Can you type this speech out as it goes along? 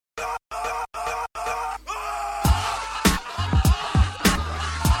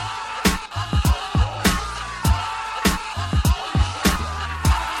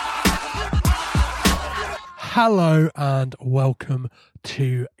Hello and welcome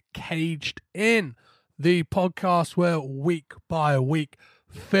to Caged In, the podcast where week by week,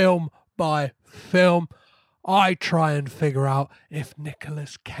 film by film, I try and figure out if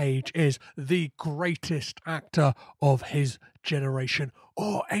Nicolas Cage is the greatest actor of his generation,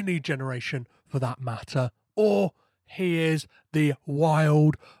 or any generation for that matter, or he is the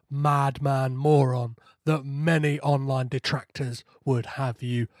wild madman moron that many online detractors would have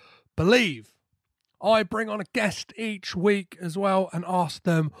you believe. I bring on a guest each week as well and ask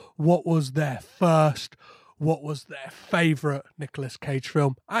them what was their favourite Nicolas Cage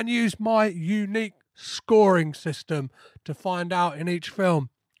film, and use my unique scoring system to find out in each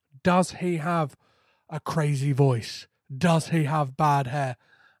film, does he have a crazy voice? Does he have bad hair?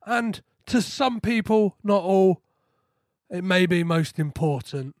 And to some people, not all, it may be most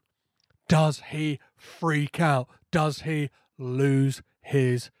important, does he freak out? Does he lose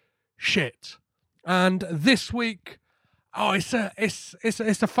his shit? And this week, it's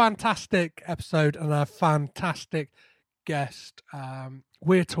a fantastic episode and a fantastic guest.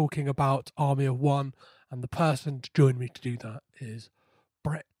 We're talking about Army of One, and the person to join me to do that is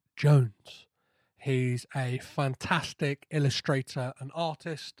Brett Jones. He's a fantastic illustrator and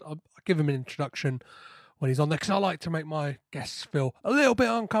artist. I'll give him an introduction when he's on there, because I like to make my guests feel a little bit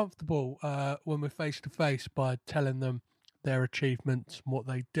uncomfortable when we're face to face by telling them their achievements and what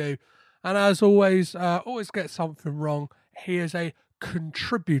they do. And as always, always get something wrong. He is a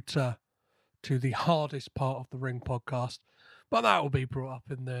contributor to the Hardest Part of the Ring podcast, but that will be brought up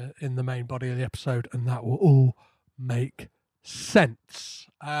in the main body of the episode, and that will all make sense.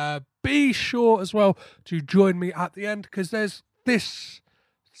 Be sure as well to join me at the end, because there's this,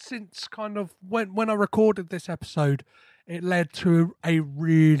 since kind of when I recorded this episode, it led to a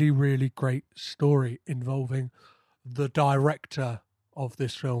really, really great story involving the director of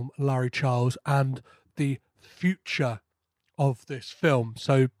this film, Larry Charles, and the future of this film.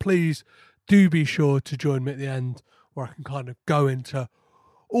 So please do be sure to join me at the end, where I can kind of go into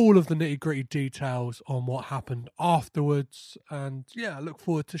all of the nitty-gritty details on what happened afterwards. And yeah, I look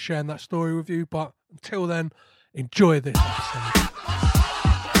forward to sharing that story with you. But until then, enjoy this episode.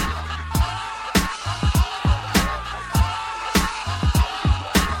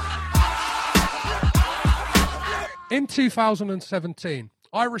 In 2017,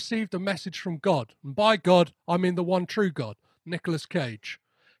 I received a message from God, and by God, I mean the one true God, Nicolas Cage.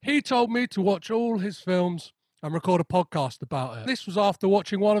 He told me to watch all his films and record a podcast about it. This was after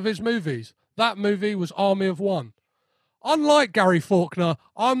watching one of his movies. That movie was Army of One. Unlike Gary Faulkner,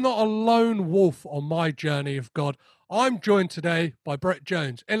 I'm not a lone wolf on my journey of God. I'm joined today by Brett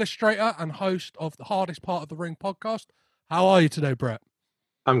Jones, illustrator and host of the Hardest Part of the Ring podcast. How are you today, Brett?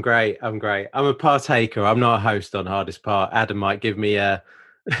 I'm great. I'm a partaker. I'm not a host on Hardest Part. Adam might give me a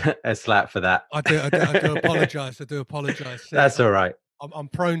slap for that. I do apologise. That's all right. I'm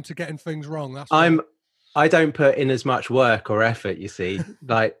prone to getting things wrong. I don't put in as much work or effort, you see.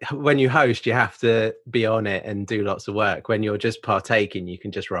 Like when you host, you have to be on it and do lots of work. When you're just partaking, you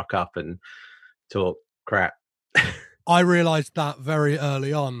can just rock up and talk crap. I realised that very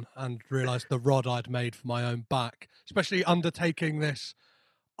early on, and realised the rod I'd made for my own back, especially undertaking this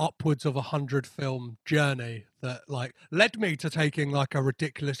upwards of 100 film journey that like led me to taking like a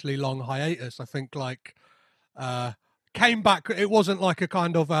ridiculously long hiatus. I think came back. It wasn't like a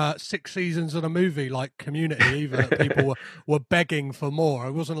kind of 6 seasons of a movie like Community either. That people were begging for more.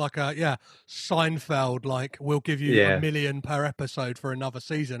 It wasn't like Seinfeld, like we'll give you $1 million per episode for another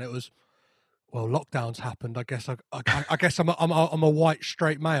season. It was, well, lockdowns happened. I guess I guess I'm a white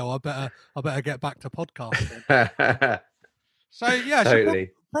straight male. I better get back to podcasting. So yeah,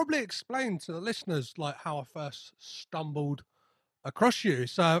 totally. Probably explain to the listeners like how I first stumbled across you.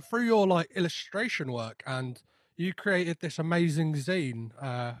 So through your like illustration work, and you created this amazing zine.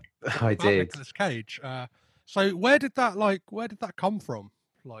 I did. Nicolas Cage. So where did that come from?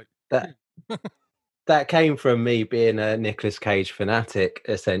 Like that came from me being a Nicolas Cage fanatic,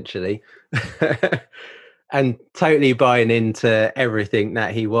 essentially, and totally buying into everything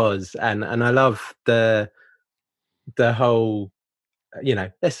that he was, and I love the whole,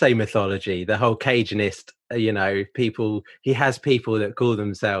 let's say mythology, the whole Cajanist, he has people that call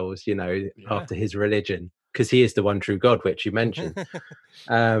themselves, after his religion, because he is the one true God, which you mentioned.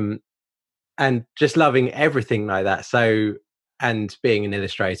 And just loving everything like that. So, and being an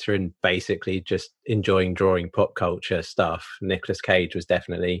illustrator and basically just enjoying drawing pop culture stuff, Nicolas Cage was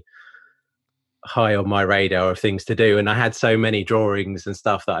definitely high on my radar of things to do. And I had so many drawings and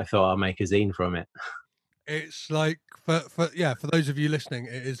stuff that I thought I'll make a zine from it. It's like for those of you listening,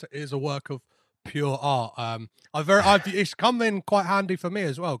 it is a work of pure art. It's come in quite handy for me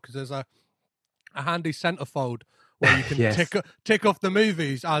as well, because there's a handy centerfold where you can Yes. tick off the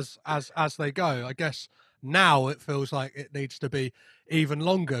movies as they go. I guess now it feels like it needs to be even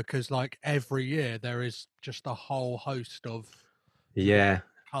longer because like every year there is just a whole host of Yeah.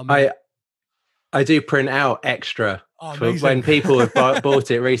 coming. I do print out extra for Amazing. when people have bought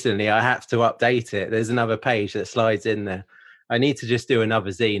it recently. I have to update it. There's another page that slides in there. I need to just do another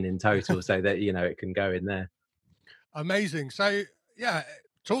zine in total so that, you know, it can go in there. Amazing. So yeah,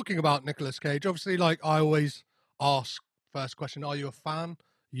 talking about Nicolas Cage, obviously, like I always ask, first question: are you a fan?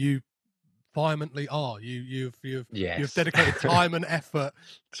 You vehemently are. You've Yes. dedicated time and effort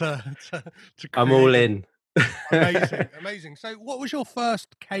to I'm all in. amazing. So, what was your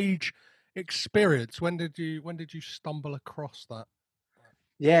first Cage experience? When did you stumble across that?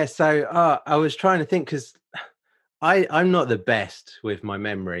 Yeah, so I was trying to think because I'm not the best with my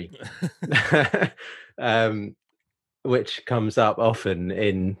memory, which comes up often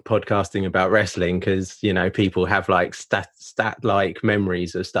in podcasting about wrestling because, you know, people have like stat like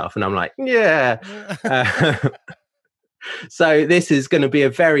memories of stuff, and I'm like, yeah. So this is going to be a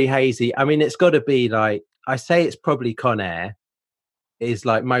very hazy. I mean, it's got to be like, I say it's probably Con Air is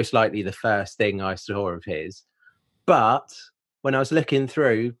like most likely the first thing I saw of his, but when I was looking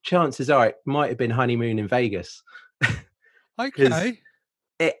through, chances are it might have been Honeymoon in Vegas. Okay.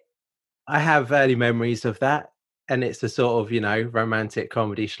 I have early memories of that, and it's a sort of, you know, romantic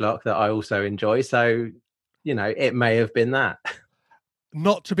comedy schlock that I also enjoy. So, you know, it may have been that.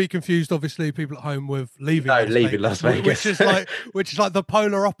 Not to be confused, obviously, people at home with Leaving Las Leaving Vegas, Las Vegas, which is like the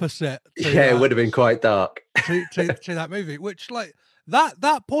polar opposite. To, yeah, it would have been quite dark to that movie. Which like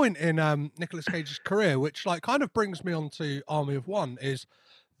that point in Nicolas Cage's career, which like kind of brings me on to Army of One, is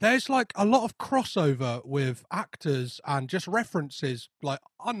there's like a lot of crossover with actors and just references, like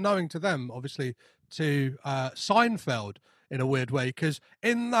unknowing to them, obviously, to Seinfeld in a weird way, because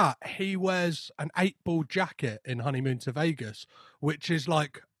in that he wears an 8-ball jacket in Honeymoon to Vegas, which is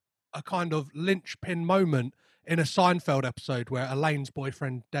like a kind of linchpin moment in a Seinfeld episode where Elaine's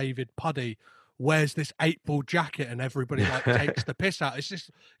boyfriend David Puddy wears this 8-ball jacket and everybody like takes the piss out. It's this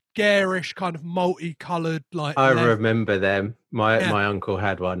garish kind of multicolored like I remember them. My uncle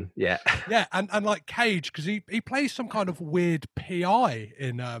had one. Yeah. Yeah, and like Cage, because he plays some kind of weird PI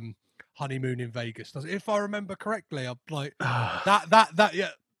in Honeymoon in Vegas. If I remember correctly, I'm like that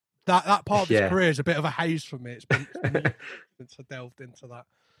part of his career is a bit of a haze for me. It's been since I delved into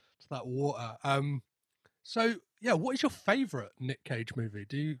that water. So yeah, what is your favorite Nick Cage movie?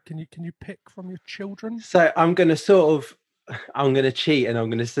 Can you pick from your children? So I'm going to cheat and I'm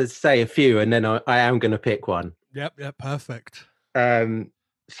going to say a few, and then I am going to pick one. Yep, perfect.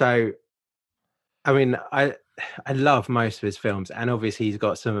 So, I mean, I love most of his films, and obviously he's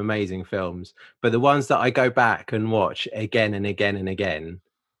got some amazing films. But the ones that I go back and watch again and again and again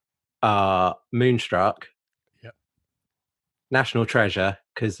are Moonstruck, yep, National Treasure,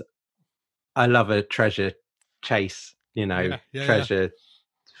 because I love a treasure chase, you know, treasure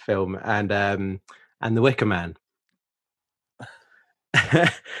film, and The Wicker Man.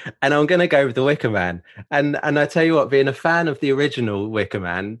 And I'm going to go with The Wicker Man. And I tell you what, being a fan of the original Wicker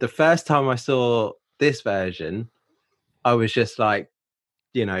Man, the first time I saw this version, I was just like,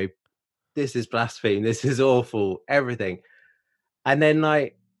 you know, this is blasphemy. This is awful, everything. And then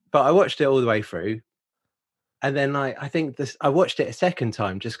but I watched it all the way through. And then I think I watched it a second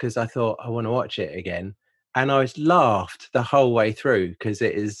time just because I thought I want to watch it again. And I laughed the whole way through because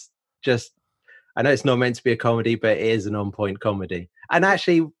it is just, I know it's not meant to be a comedy, but it is an on-point comedy. And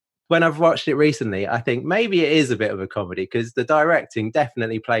actually, when I've watched it recently, I think maybe it is a bit of a comedy because the directing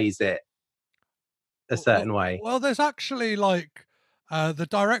definitely plays it a certain way. Well, there's actually like the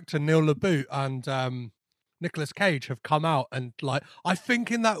director Neil LaBute and Nicolas Cage have come out and like I think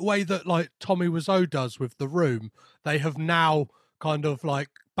in that way that like Tommy Wiseau does with The Room, they have now kind of like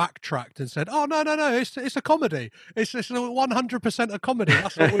backtracked and said, "Oh no, it's a comedy. It's 100% a comedy.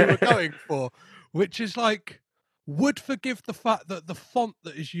 That's what we were going for," which is like would forgive the fact that the font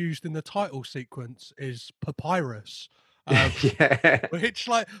that is used in the title sequence is papyrus. Which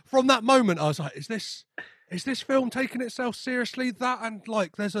like from that moment I was like, is this film taking itself seriously? That and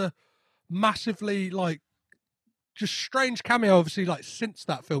like there's a massively like just strange cameo obviously like since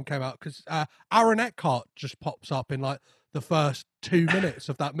that film came out because Aaron Eckhart just pops up in like the first 2 minutes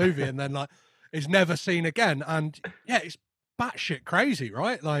of that movie and then like is never seen again, and yeah, it's batshit crazy,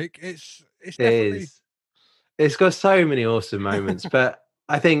 right? Like it's definitely it's got so many awesome moments. But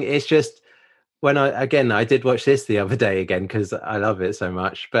I think it's just when I did watch this the other day again because I love it so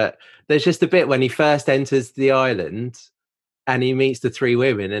much, but there's just a bit when he first enters the island and he meets the three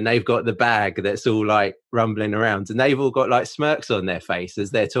women, and they've got the bag that's all like rumbling around, and they've all got like smirks on their face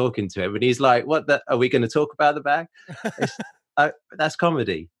as they're talking to him, and he's like, "What? Are we going to talk about the bag?" That's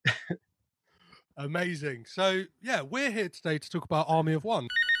comedy. Amazing. So yeah, we're here today to talk about Army of One.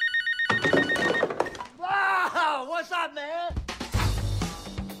 Wow, what's up, man?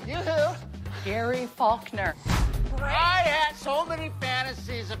 You who? Gary Faulkner. I had so many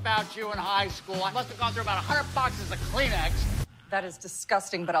fantasies about you in high school. I must have gone through about 100 boxes of Kleenex. That is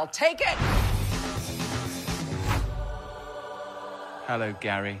disgusting, but I'll take it. Hello,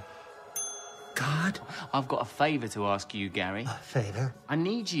 Gary. God? I've got a favor to ask you, Gary. A favor? I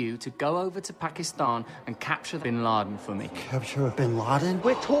need you to go over to Pakistan and capture Bin Laden for me. Capture Bin Laden?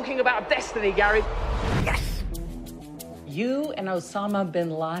 We're talking about destiny, Gary. Yes! You and Osama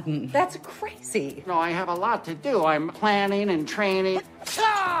bin Laden. That's crazy. No, I have a lot to do. I'm planning and training.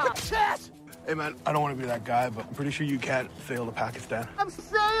 Ah! Yes! Hey, man, I don't want to be that guy, but I'm pretty sure you can't sail to Pakistan. I'm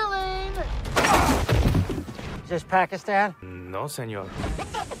sailing! Is this Pakistan? No, senor.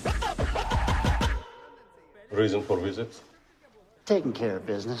 Reason for visit? Taking care of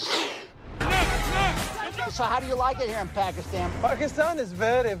business. So how do you like it here in Pakistan? Pakistan is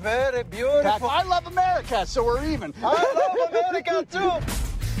very, very beautiful. I love America, so we're even. I love America too.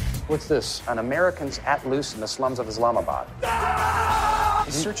 What's this? An American's at loose in the slums of Islamabad.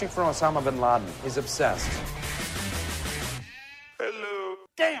 He's searching for Osama bin Laden. He's obsessed. Hello.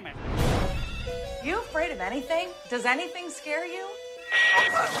 Damn it! You afraid of anything? Does anything scare you?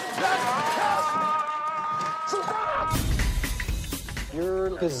 Your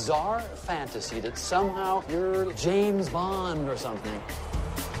bizarre fantasy that somehow you're James Bond or something.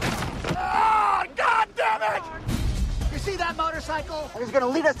 Oh, God damn it! You see that motorcycle? It's gonna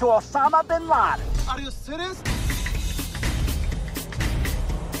lead us to Osama bin Laden. Are you serious?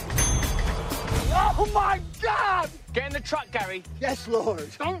 Oh my God! Get in the truck, Gary. Yes, Lord.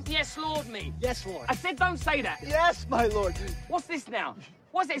 Don't yes, Lord me. Yes, Lord. I said don't say that. Yes, my Lord. What's this now?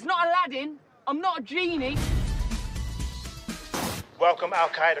 What's it? It's not Aladdin. I'm not a genie. Welcome, Al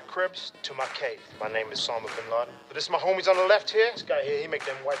Qaeda Cribs, to my cave. My name is Osama bin Laden. But this is my homies on the left here. This guy here, he make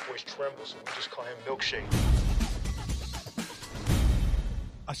them white boys tremble, so we just call him Milkshake.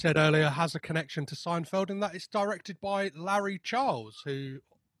 I said earlier has a connection to Seinfeld, and that it's directed by Larry Charles, who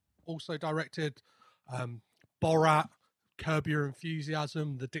also directed Borat, Curb Your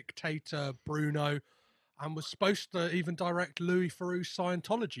Enthusiasm, The Dictator, Bruno, and was supposed to even direct Louis Theroux's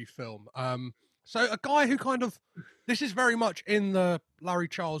Scientology film. So a guy who kind of, this is very much in the Larry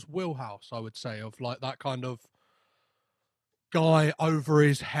Charles wheelhouse, I would say, of like that kind of guy over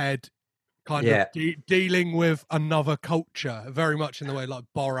his head, kind of dealing with another culture, very much in the way like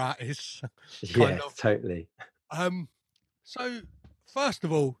Borat is. Totally. So first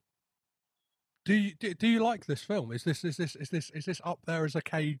of all, do you like this film? Is this up there as a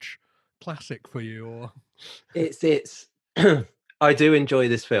Cage classic for you, or? It's I do enjoy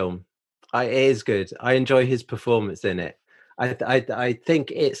this film. It is good. I enjoy his performance in it. I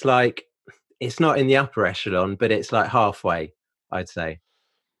think it's like, it's not in the upper echelon, but it's like halfway, I'd say.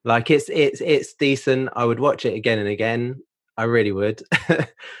 Like it's decent. I would watch it again and again. I really would.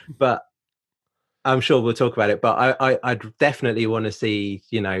 But I'm sure we'll talk about it. But I'd definitely want to see,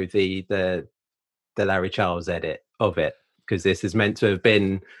 you know, the Larry Charles edit of it, because this is meant to have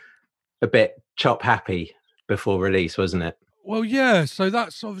been a bit chop happy before release, wasn't it? Well, yeah. So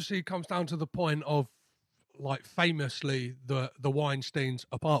that's obviously comes down to the point of, like, famously the Weinsteins,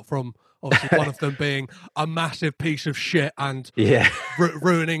 apart from obviously one of them being a massive piece of shit and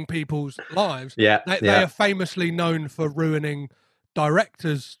ruining people's lives. They are famously known for ruining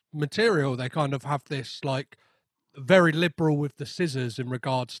directors' material. They kind of have this like very liberal with the scissors in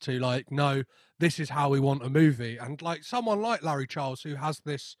regards to like, no, this is how we want a movie. And like someone like Larry Charles, who has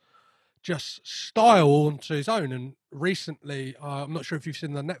this just style onto his own. And recently, I'm not sure if you've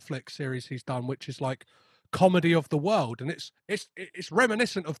seen the Netflix series he's done, which is like Comedy of the World, and it's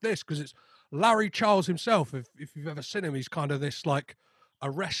reminiscent of this because it's Larry Charles himself. If you've ever seen him, he's kind of this like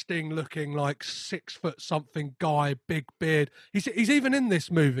arresting looking like 6 foot something guy, big beard. He's even in this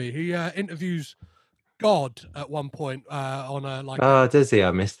movie. He interviews God at one point on a like. Oh, does he?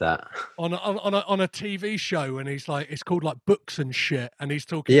 I missed that. On a TV show, and he's like, it's called like Books and Shit, and he's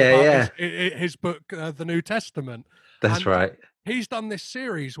talking about his book, The New Testament. That's right. He's done this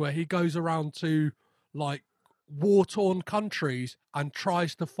series where he goes around to like war-torn countries and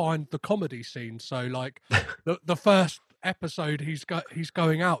tries to find the comedy scene. So like the first episode, he's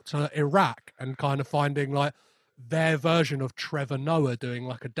going out to Iraq and kind of finding like their version of Trevor Noah doing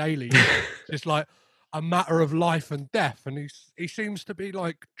like a daily, just like a matter of life and death. And he seems to be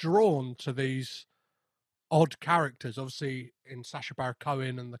like drawn to these odd characters, obviously in Sacha Baron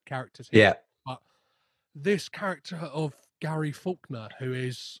Cohen and the characters Yeah. here, but this character of Gary Faulkner, who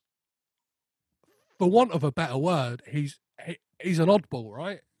is, for want of a better word, he's an oddball,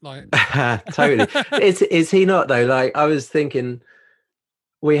 right? Like Totally. Is he not though? Like I was thinking,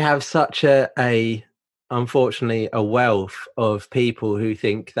 we have such a unfortunately a wealth of people who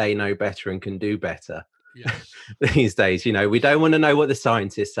think they know better and can do better. Yes. These days, you know, we don't want to know what the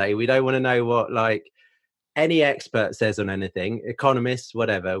scientists say. We don't want to know what like any expert says on anything, economists,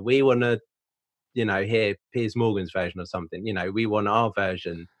 whatever. We want to, you know, hear Piers Morgan's version or something. You know, we want our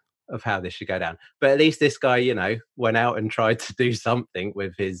version of how this should go down. But at least this guy, you know, went out and tried to do something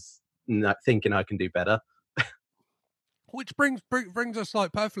with his thinking I can do better. Which brings us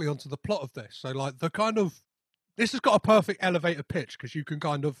like perfectly onto the plot of this. So like this has got a perfect elevator pitch because you can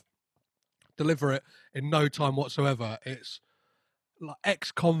kind of deliver it in no time whatsoever. It's like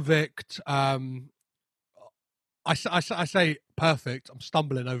ex-convict. I say perfect. I'm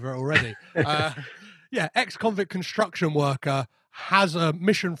stumbling over it already. Yeah, ex-convict construction worker has a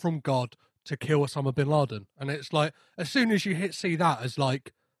mission from God to kill Osama bin Laden, and it's like as soon as you see that as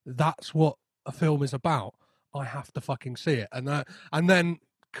like that's what a film is about, I have to fucking see it, and then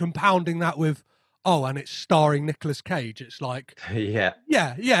compounding that with and it's starring Nicolas Cage. It's like yeah.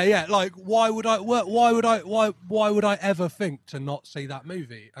 Like why would I ever think to not see that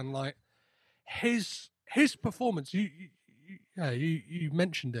movie? And like his performance, you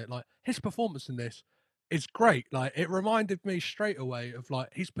mentioned it. Like his performance in this is great. Like it reminded me straight away of like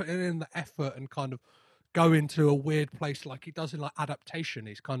he's putting in the effort and kind of going to a weird place like he does in like Adaptation.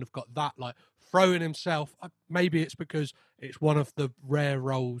 He's kind of got that like throwing himself. Maybe it's because it's one of the rare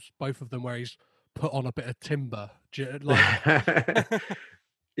roles, both of them, where he's put on a bit of timber. Like...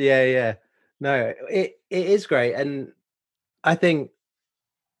 yeah. No, it is great, and I think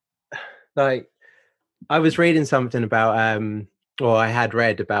like I was reading something about or I had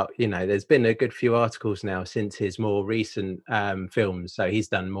read about, you know, there's been a good few articles now since his more recent films. So he's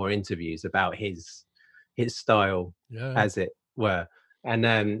done more interviews about his style, as it were.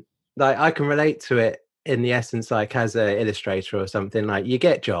 And like I can relate to it in the essence, like as an illustrator or something, like you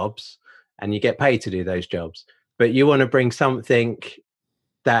get jobs and you get paid to do those jobs, but you want to bring something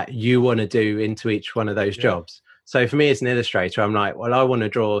that you want to do into each one of those jobs. So for me as an illustrator, I'm like, well, I want to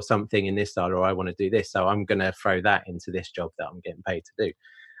draw something in this style, or I want to do this. So I'm going to throw that into this job that I'm getting paid to do.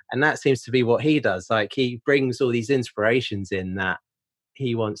 And that seems to be what he does. Like he brings all these inspirations in that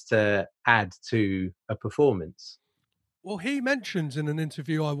he wants to add to a performance. Well, he mentions in an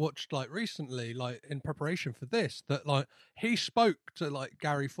interview I watched like recently, like in preparation for this, that like he spoke to like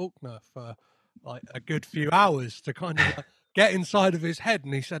Gary Faulkner for like a good few hours to kind of like, get inside of his head.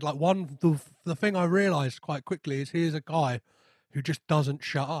 And he said like the thing I realized quite quickly is he is a guy who just doesn't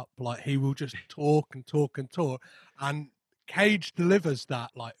shut up. Like he will just talk and talk and talk, and Cage delivers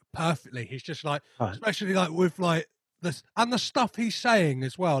that like perfectly. He's just like, especially like with like this and the stuff he's saying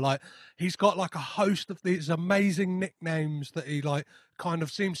as well. Like he's got like a host of these amazing nicknames that he like kind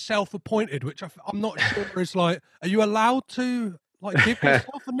of seems self-appointed, which I'm not sure is like, are you allowed to like give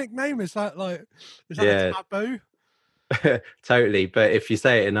yourself a nickname? Is that a taboo? Totally, but if you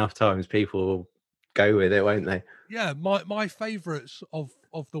say it enough times, people will go with it, won't they? Yeah, my favourites of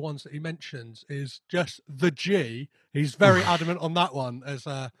the ones that he mentions is just the G. He's very adamant on that one. There's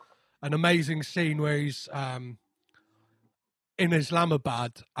an amazing scene where he's in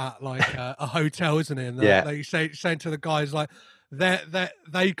Islamabad at like a hotel, isn't he? And they saying to the guys like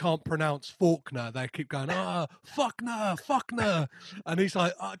they can't pronounce Faulkner. They keep going, Faulkner, and he's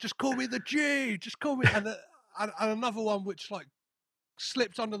like, just call me the G, just call me. And another one which like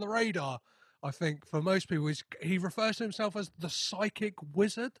slipped under the radar, I think, for most people, is he refers to himself as the psychic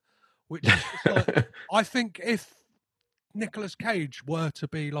wizard, which is like, I think if Nicolas Cage were to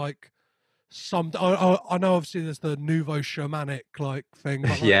be like I know obviously there's the nouveau shamanic like thing,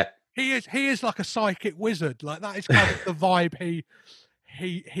 but like, he is like a psychic wizard. Like that is kind of the vibe he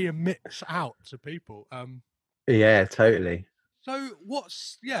emits out to people. Yeah, totally. So what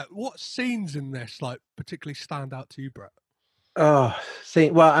scenes in this like particularly stand out to you, Brett? Well,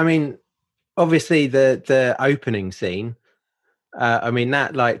 I mean, obviously the opening scene. I mean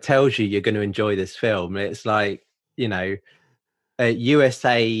that like tells you you're going to enjoy this film. It's like, you know, a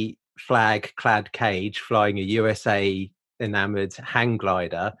USA flag clad Cage flying a USA enamored hang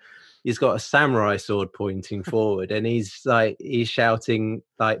glider. He's got a samurai sword pointing forward, and he's shouting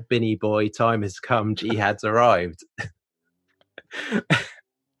like, "Binny boy, time has come, jihad's arrived."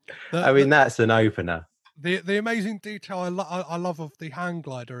 I mean, that's an opener. The amazing detail I love of the hang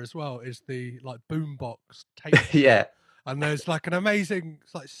glider as well is the like boombox tape. Yeah. And there's like an amazing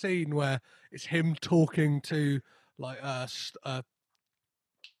like scene where it's him talking to like a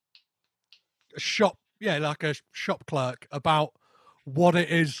shop, like a shop clerk about what it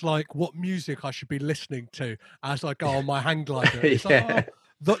is, like what music I should be listening to as I go on my hang glider. It's like,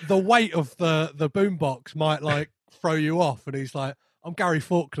 the weight of the boombox might like throw you off, and he's like, I'm Gary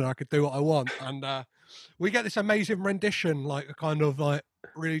Faulkner, I could do what I want. And we get this amazing rendition, like a kind of like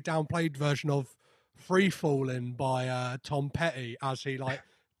really downplayed version of Free Fallin' by Tom Petty as he like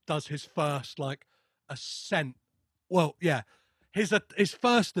does his first like ascent. Well, yeah, his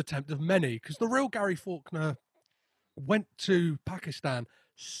first attempt of many, because the real Gary Faulkner went to Pakistan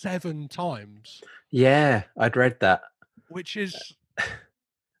 7 times. Yeah, I'd read that. Which is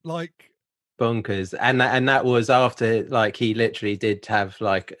like bonkers. And that was after like he literally did have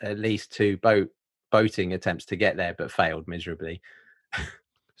like at least 2 boating attempts to get there, but failed miserably.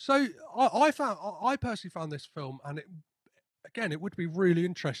 So I personally found this film, and it would be really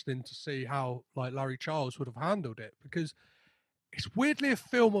interesting to see how like Larry Charles would have handled it, because it's weirdly a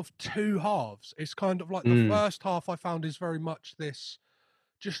film of 2 halves. It's kind of like the first half I found is very much this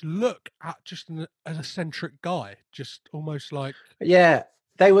just look at just an eccentric guy, just almost like... Yeah,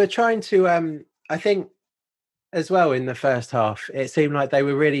 they were trying to, I think as well in the first half, it seemed like they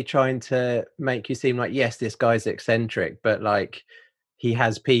were really trying to make you seem like, yes, this guy's eccentric, but like he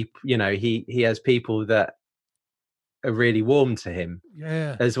has people, he has people that are really warm to him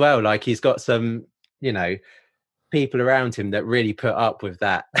as well. Like he's got some, people around him that really put up with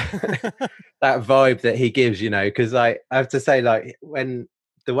that that vibe that he gives, because I have to say, like, when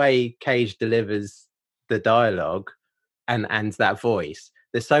the way Cage delivers the dialogue and that voice,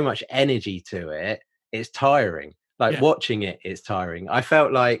 there's so much energy to it, it's tiring. Like watching it's tiring. I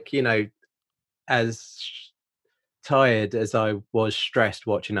felt like, as tired as I was stressed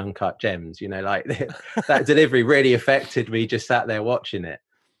watching Uncut Gems, like that delivery really affected me just sat there watching it.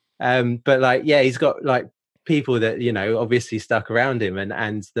 But like, he's got like people that obviously stuck around him,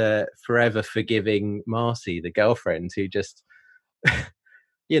 and the forever forgiving Marcy, the girlfriend, who just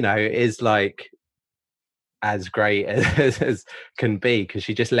is like as great as can be, because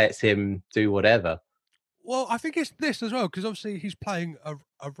she just lets him do whatever. Well, I think it's this as well, because obviously he's playing a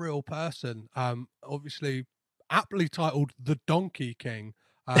real person, obviously aptly titled the Donkey King,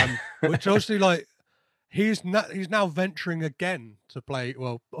 which obviously like he's now venturing again to play,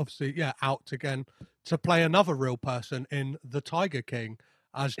 well, obviously, out again to play another real person in The Tiger King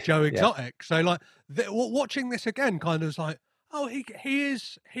as Joe Exotic. Yeah. So, like, watching this again kind of is like, oh, he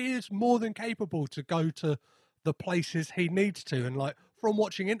is more than capable to go to the places he needs to. And, like, from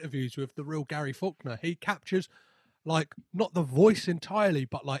watching interviews with the real Gary Faulkner, he captures, like, not the voice entirely,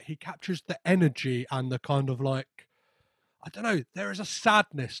 but, like, he captures the energy and the kind of, like, I don't know, there is a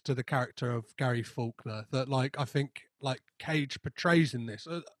sadness to the character of Gary Faulkner that, like, I think, like, Cage portrays in this.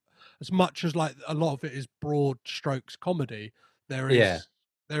 As much as, like, a lot of it is broad strokes comedy, there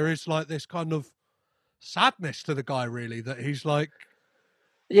is like this kind of sadness to the guy, really, that he's like...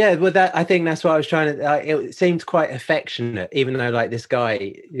 Yeah, well, I think that's what I was trying to... it seemed quite affectionate, even though, like, this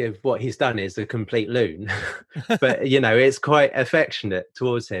guy, what he's done is a complete loon. But, it's quite affectionate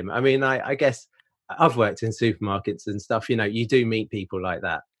towards him. I mean, I guess... I've worked in supermarkets and stuff, you do meet people like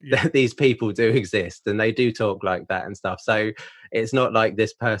that. Yeah. These people do exist and they do talk like that and stuff. So it's not like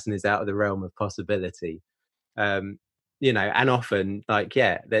this person is out of the realm of possibility. And often, like,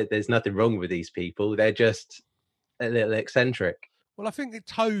 there's nothing wrong with these people. They're just a little eccentric. Well, I think it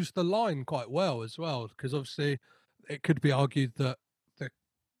toes the line quite well as well, because obviously it could be argued that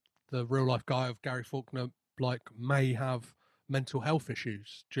the real life guy of Gary Faulkner, like, may have mental health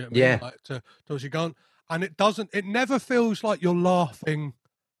issues. Do you know what I mean? Like to obviously go on, and it never feels like you're laughing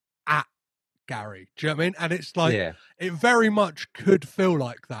at Gary. Do you know what I mean? And it's like it very much could feel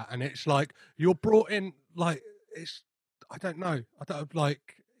like that, and it's like you're brought in, like, I don't know, like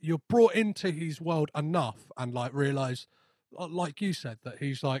you're brought into his world enough, and like realize, like you said, that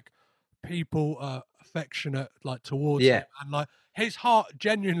he's like people are affectionate, like, towards him, and like his heart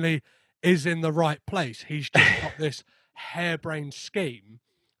genuinely is in the right place. He's just got this harebrained scheme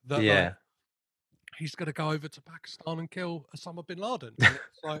that like, he's going to go over to Pakistan and kill Osama bin Laden. And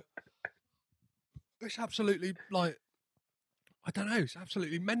it's like, it's absolutely, like, I don't know, it's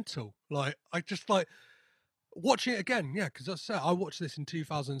absolutely mental. Like, I just, like, watching it again, because I said I watched this in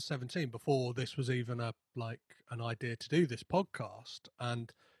 2017 before this was even an idea to do this podcast,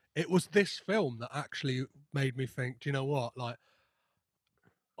 and it was this film that actually made me think, do you know what, like,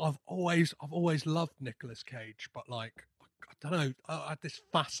 I've always loved Nicolas Cage, but like, I don't know, I had this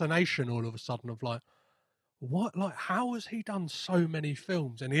fascination all of a sudden of like, what, like, how has he done so many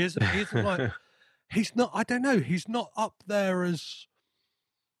films? And he isn't like, he's not. I don't know. He's not up there as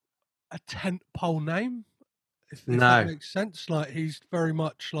a tentpole name. If that makes sense. Like he's very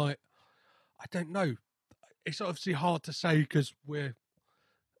much like, I don't know. It's obviously hard to say because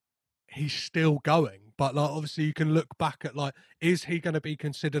he's still going, but like obviously you can look back at like, is he going to be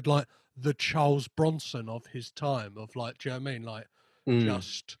considered like the Charles Bronson of his time? Of like, do you know what I mean? Like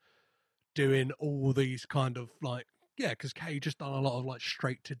just doing all these kind of like, yeah, because Cage has done a lot of like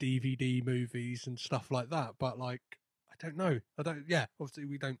straight to DVD movies and stuff like that. But like, I don't know. Yeah, obviously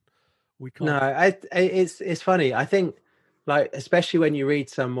we can't. No, it's funny. I think like, especially when you read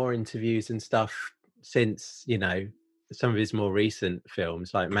some more interviews and stuff since, you know, some of his more recent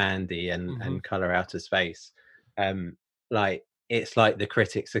films like Mandy and Color Out of Space, like it's like the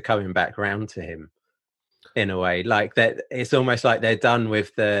critics are coming back around to him in a way. Like that, it's almost like they're done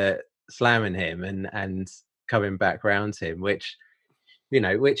with the slamming him and coming back around to him, which, you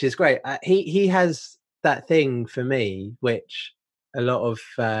know, which is great. He has that thing for me, which a lot of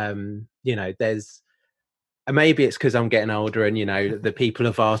you know, there's maybe it's because I'm getting older and, you know, the people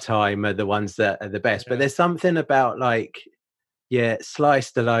of our time are the ones that are the best, but there's something about like your Sly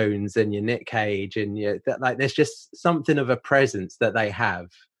Stallones and your Nick Cage and like there's just something of a presence that they have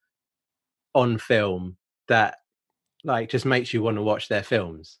on film that like just makes you want to watch their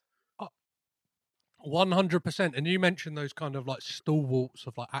films. 100%. And you mentioned those kind of like stalwarts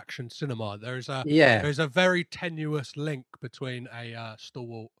of like action cinema. There's a very tenuous link between a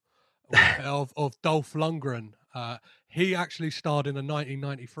stalwart of Dolph Lundgren. He actually starred in a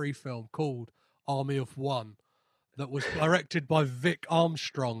 1993 film called Army of One that was directed by Vic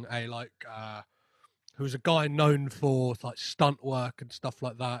Armstrong, who was a guy known for like stunt work and stuff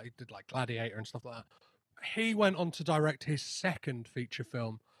like that. He did like Gladiator and stuff like that. He went on to direct his second feature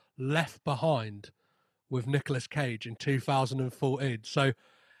film, Left Behind, with Nicolas Cage in 2014. So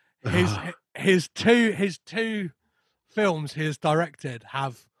his two films he has directed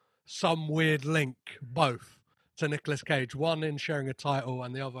have some weird link both to Nicolas Cage. One in sharing a title,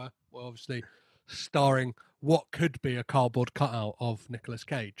 and the other, well, obviously starring what could be a cardboard cutout of Nicolas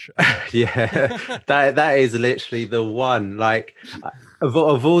Cage. Yeah, that is literally the one. Like of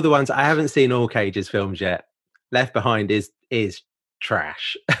all the ones, I haven't seen all Cage's films yet. Left Behind is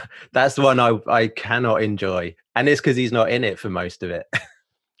trash. That's the one I cannot enjoy, and it's because he's not in it for most of it.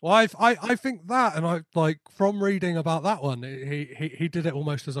 Well, I think that, and I like from reading about that one, he did it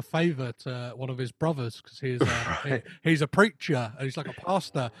almost as a favour to one of his brothers because he's a preacher and he's like a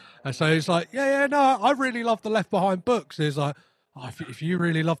pastor, and so he's like, no, I really love the Left Behind books. He's like, if you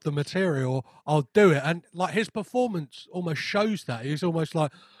really love the material, I'll do it, and like his performance almost shows that. He's almost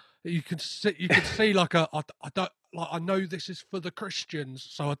like you could see like I know this is for the Christians,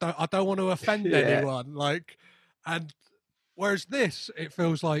 so I don't want to offend anyone. Like, and whereas this, it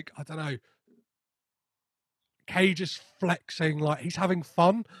feels like, I don't know, Cage is flexing, like he's having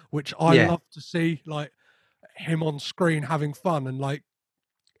fun, which I love to see, like him on screen having fun. And like,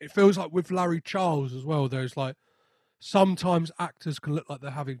 it feels like with Larry Charles as well, there's like, sometimes actors can look like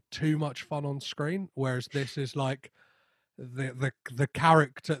they're having too much fun on screen, whereas this is like the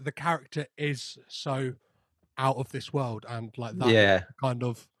character is so out of this world, and like that kind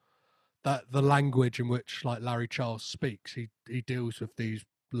of that the language in which like Larry Charles speaks, he deals with these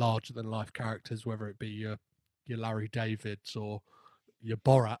larger than life characters, whether it be your Larry Davids or your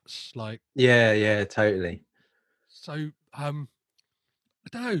Borats, like totally. So I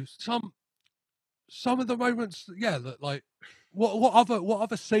don't know, some of the moments that like what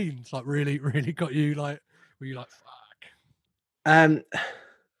other scenes like really got you, like were you like fuck?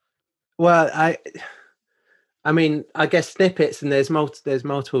 Well, I mean, I guess snippets, and there's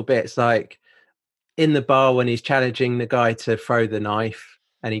multiple bits, like in the bar when he's challenging the guy to throw the knife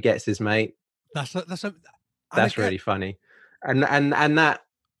and he gets his mate. That's really funny, and that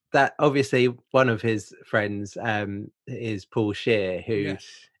obviously one of his friends is Paul Scheer, who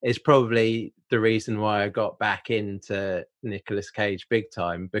is probably the reason why I got back into Nicolas Cage big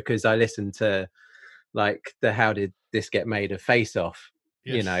time, because I listened to like the How Did This Get Made of Face Off.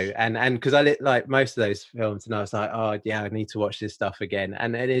 You know, and because I like most of those films, and I was like, oh yeah, I need to watch this stuff again,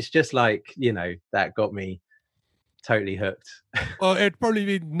 and it's just like, you know, that got me totally hooked. Well, it'd probably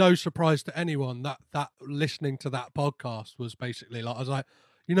be no surprise to anyone that listening to that podcast was basically like, I was like,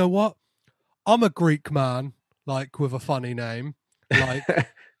 you know what, I'm a Greek man, like with a funny name, like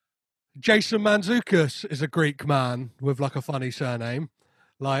Jason Mantzoukas is a Greek man with like a funny surname,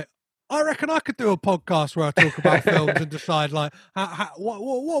 like I reckon I could do a podcast where I talk about films and decide like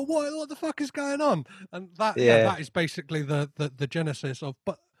what the fuck is going on, and that is basically the genesis of.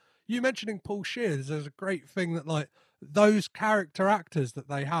 But you mentioning Paul Scheer, there's a great thing that like those character actors that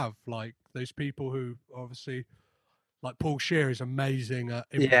they have, like those people who obviously, like Paul Scheer is amazing at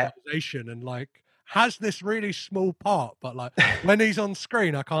Yeah. improvisation and like has this really small part, but like when he's on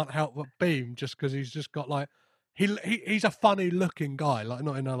screen, I can't help but beam just because he's just got like he's a funny looking guy, like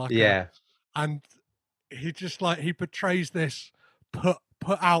not in a like Yeah. and he just like he portrays this put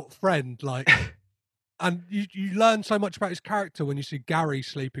out friend like. And you learn so much about his character when you see Gary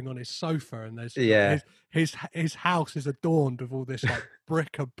sleeping on his sofa, and there's his house is adorned with all this like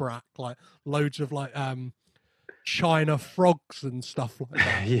bric-a-brac, like loads of like China frogs and stuff like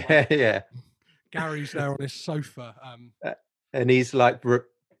that. Yeah, yeah. Gary's there on his sofa, and he's like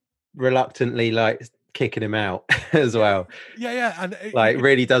reluctantly like kicking him out as well. Yeah, and like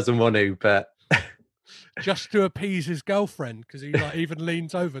really doesn't want to, but just to appease his girlfriend because he like even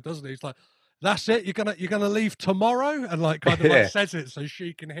leans over, doesn't he? He's like, that's it. You're gonna leave tomorrow, and like kind of like says it so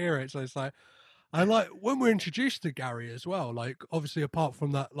she can hear it. So it's like, and like when we're introduced to Gary as well, like obviously apart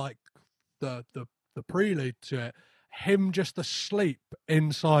from that, like the prelude to it, him just asleep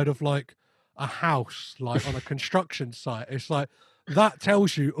inside of like a house, like on a construction site. It's like that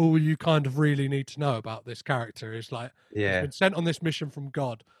tells you all you kind of really need to know about this character. Is like he's been sent on this mission from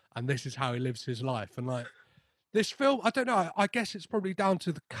God, and this is how he lives his life. And like this film, I don't know. I guess it's probably down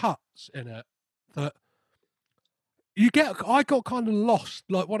to the cuts in it. That I got kind of lost.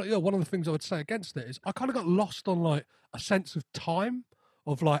 Like one of the things I would say against it is I kind of got lost on like a sense of time,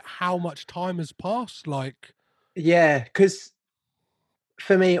 of like how much time has passed. Like, yeah, because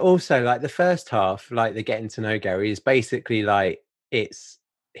for me also, like the first half, like the getting to know Gary is basically like it's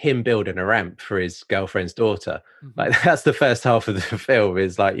him building a ramp for his girlfriend's daughter. Like that's the first half of the film,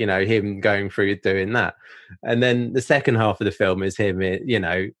 is like, you know, him going through doing that, and then the second half of the film is him, you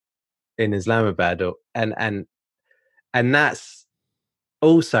know, in Islamabad, and that's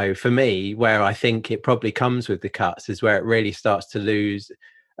also for me where I think it probably comes with the cuts, is where it really starts to lose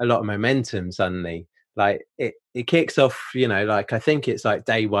a lot of momentum suddenly. Like it kicks off, you know, like I think it's like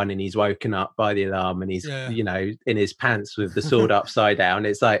day one and he's woken up by the alarm and he's you know, in his pants with the sword upside down.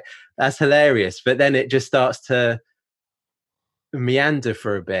 It's like, that's hilarious, but then it just starts to meander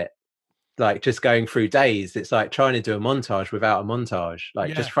for a bit, like just going through days. It's like trying to do a montage without a montage,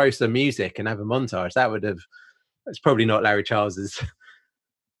 like just throw some music and have a montage. It's probably not Larry Charles's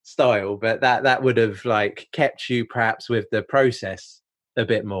style, but that would have like kept you perhaps with the process a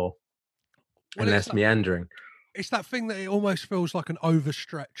bit more and less meandering. It's that thing that it almost feels like an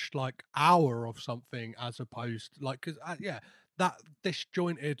overstretched like hour of something, as opposed to like, because that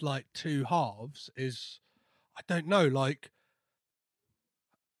disjointed like two halves is, I don't know, like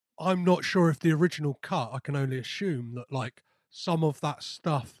I'm not sure if the original cut, I can only assume that like some of that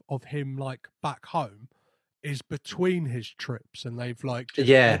stuff of him like back home is between his trips, and they've like just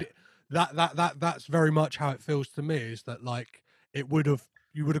that's very much how it feels to me, is that like you would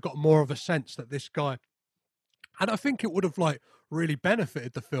have got more of a sense that this guy, and I think it would have like really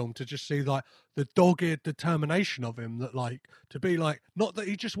benefited the film to just see like the dogged determination of him, that like to be like, not that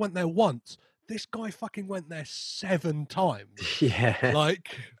he just went there once, this guy fucking went there 7 times.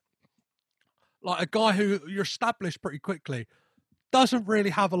 Like a guy who you're established pretty quickly doesn't really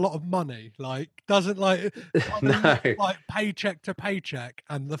have a lot of money, like doesn't like like paycheck to paycheck,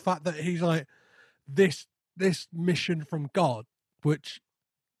 and the fact that he's like this mission from God, which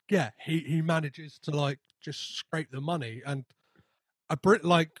he manages to like just scrape the money, and I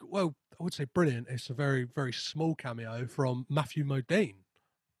would say brilliant. It's a very, very small cameo from Matthew Modine.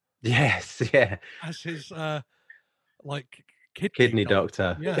 Yes, yeah, as his like kidney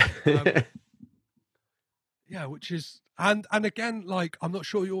doctor. Yeah, which is and again, like I'm not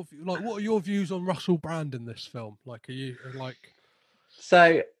sure what are your views on Russell Brand in this film? Like, are you like?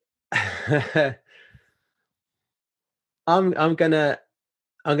 So, I'm gonna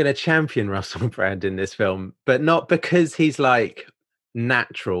champion Russell Brand in this film, but not because he's like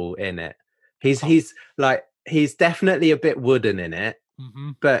natural in it. He's definitely a bit wooden in it.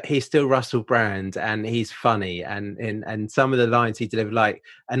 But he's still Russell Brand, and he's funny, and some of the lines he delivered. Like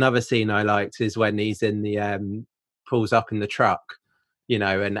another scene I liked is when he's in the pulls up in the truck, you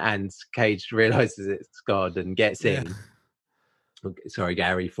know, and Cage realizes it's God and gets in. Sorry,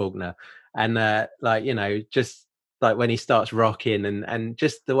 Gary Faulkner, and like, you know, just like when he starts rocking, and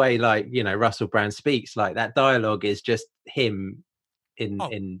just the way, like, you know, Russell Brand speaks, like that dialogue is just him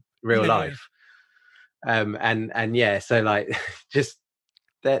in real life. And yeah, so like just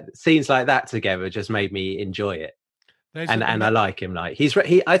that scenes like that together just made me enjoy it. And I like him. Like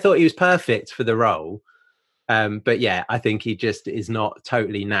I thought he was perfect for the role. But yeah, I think he just is not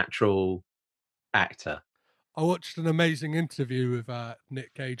totally natural actor. I watched an amazing interview with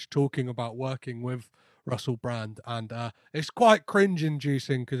Nick Cage talking about working with Russell Brand, and it's quite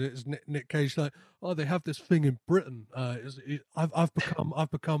cringe-inducing because it's Nick Cage like, oh, they have this thing in Britain. I've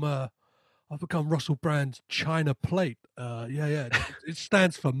become Russell Brand's China plate. It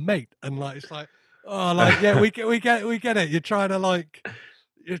stands for mate, and like it's like, oh, like yeah, we get it. You're trying to like,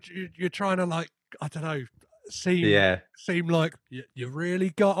 you're trying to like, I don't know, seem like you really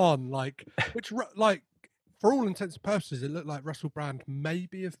got on, like, which like for all intents and purposes, it looked like Russell Brand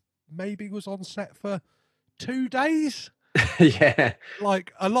maybe was on set for 2 days. Yeah,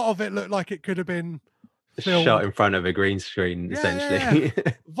 like a lot of it looked like it could have been filmed shot in front of a green screen, essentially.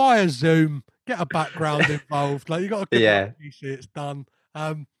 Via Zoom, get a background involved. Like you got a good you see it's done.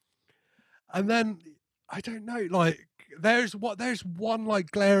 And then I don't know, like there's one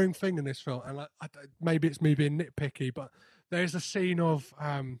like glaring thing in this film, and like maybe it's me being nitpicky, but there's a scene of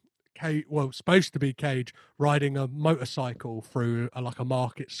supposed to be Cage riding a motorcycle through like a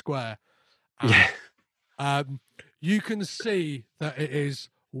market square. You can see that it is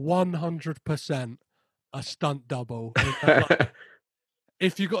 100% a stunt double. Like,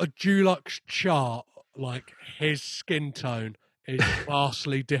 if you got a Dulux chart, like his skin tone is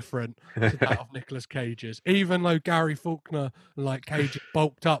vastly different to that of Nicolas Cage's. Even though Gary Faulkner and like Cage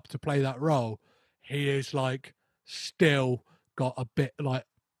bulked up to play that role, he is like still got a bit like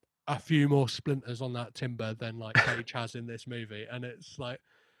a few more splinters on that timber than like Cage has in this movie. And it's like,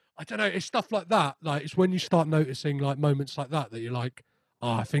 I don't know, it's stuff like that. Like it's when you start noticing like moments like that you're like,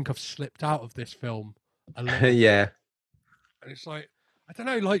 oh, I think I've slipped out of this film a little. Yeah. And it's like, I don't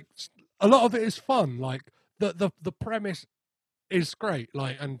know, like a lot of it is fun. Like the premise is great.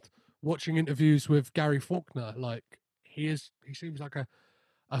 Like, and watching interviews with Gary Faulkner, like he seems like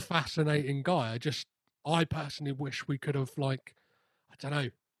a fascinating guy. I personally wish we could have like, I don't know,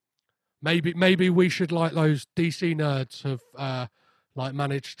 maybe we should, like those DC nerds have like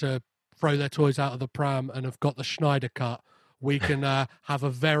managed to throw their toys out of the pram and have got the Schneider cut. We can have a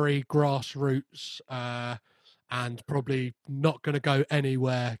very grassroots and probably not going to go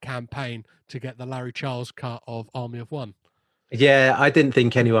anywhere campaign to get the Larry Charles cut of Army of One. Yeah, I didn't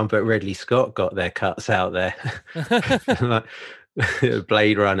think anyone but Ridley Scott got their cuts out there. Like,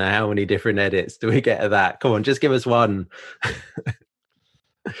 Blade Runner, how many different edits do we get of that? Come on, just give us one.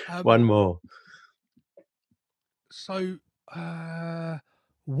 One more. So,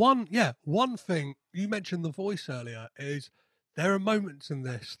 one thing you mentioned the voice earlier is there are moments in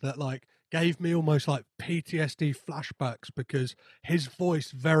this that like gave me almost like PTSD flashbacks because his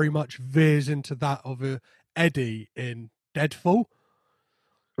voice very much veers into that of Eddie in Deadfall.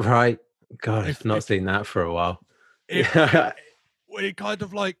 Right. God, I've not seen that for a while. It kind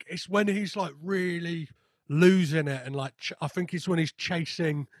of like, it's when he's like really losing it, and like I think it's when he's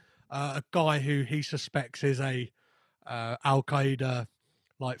chasing a guy who he suspects is a Al Qaeda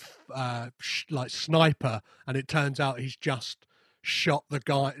like sniper, and it turns out he's just shot the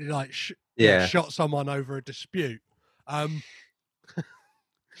guy, like shot someone over a dispute.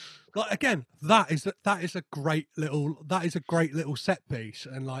 Like again, that is a great little set piece,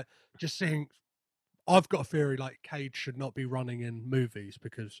 and like just seeing. I've got a theory like Cage should not be running in movies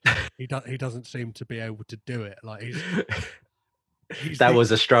because he doesn't seem to be able to do it. Like that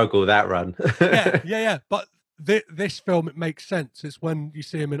was a struggle, that run. yeah. But this film, it makes sense. It's when you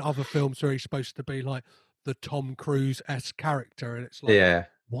see him in other films where he's supposed to be like the Tom Cruise-esque character, and it's like,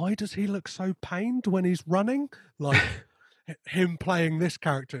 why does he look so pained when he's running? Like him playing this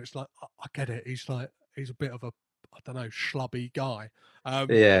character, it's like I get it. He's a bit of a, I don't know, schlubby guy.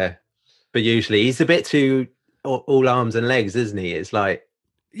 But usually he's a bit too all arms and legs, isn't he? It's like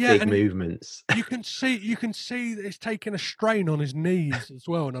big movements. You can see that it's taking a strain on his knees as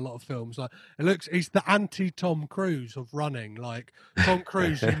well in a lot of films. Like he's the anti-Tom Cruise of running. Like Tom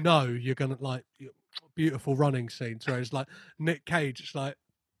Cruise, you're gonna like beautiful running scenes. Whereas like Nick Cage, it's like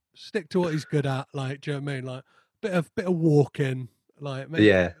stick to what he's good at. Like, do you know what I mean? Like bit of walking, like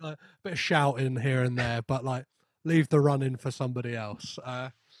maybe like a bit of shouting here and there, but like leave the running for somebody else.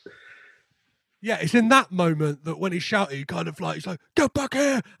 Yeah, it's in that moment that when he shouted, he kind of like, he's like, "Get back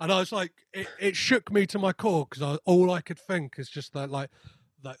here!" And I was like, it shook me to my core because all I could think is just that, like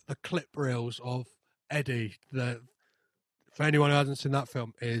the clip reels of Eddie. For anyone who hasn't seen that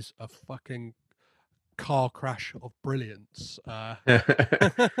film, is a fucking car crash of brilliance.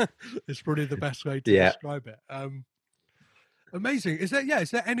 It's probably the best way to describe it. Amazing. Is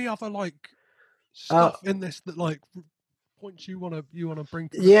there any other like stuff in this that like points you want to bring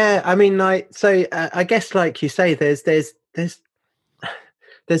to I mean, like, so I guess like you say, there's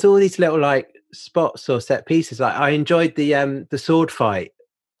all these little like spots or set pieces. Like I enjoyed the sword fight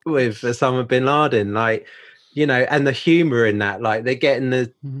with Osama bin Laden. Like you know, and the humor in that, like they're getting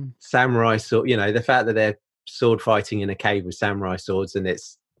the samurai sword, you know, the fact that they're sword fighting in a cave with samurai swords and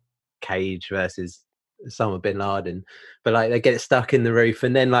it's Cage versus Osama bin Laden, but like they get stuck in the roof,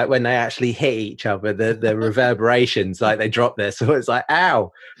 and then like when they actually hit each other, the reverberations, like they drop their swords, like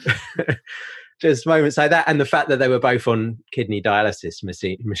ow. Just moments like that, and the fact that they were both on kidney dialysis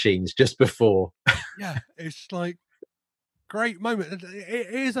machines just before. Yeah, it's like great moment. It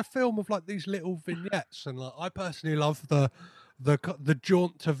is a film of like these little vignettes, and like I personally love the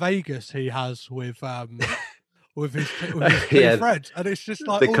jaunt to Vegas he has with his two friends, and it's just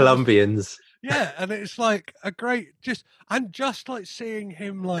like the Colombians. Yeah, and it's like a great just like seeing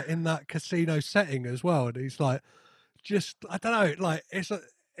him like in that casino setting as well, and he's like just I don't know, like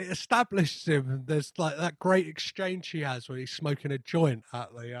it establishes him. There's like that great exchange he has where he's smoking a joint at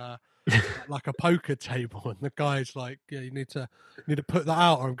the like a poker table, and the guy's like, "Yeah, you need to put that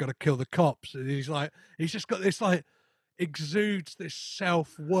out, or I'm going to kill the cops." And he's just got this like exudes this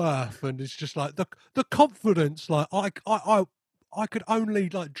self-worth, and it's just like the confidence. Like I could only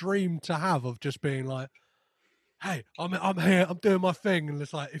like dream to have of just being like, "Hey, I'm here, I'm doing my thing," and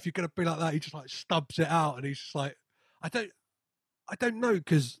it's like if you're going to be like that, he just like stubs it out, and he's just like, I don't know,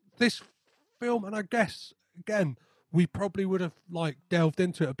 because this film, and I guess again we probably would have like delved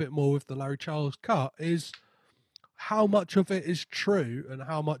into it a bit more with the Larry Charles cut, is how much of it is true and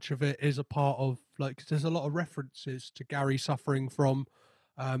how much of it is a part of like, 'cause there's a lot of references to Gary suffering from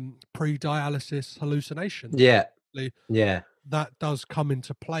pre-dialysis hallucinations. Yeah. That does come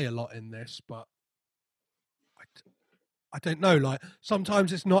into play a lot in this, but I don't know, like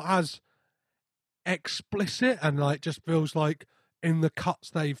sometimes it's not as explicit, and like just feels like in the cuts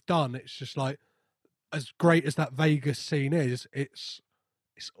they've done, it's just like, as great as that Vegas scene is, it's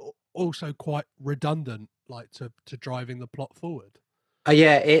also quite redundant, like to driving the plot forward.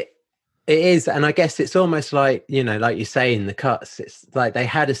 Yeah, it is, and I guess it's almost like, you know, like you say in the cuts, it's like they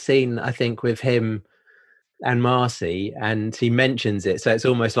had a scene I think with him and Marcy, and he mentions it, so it's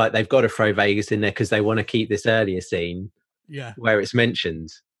almost like they've got to throw Vegas in there because they want to keep this earlier scene, where it's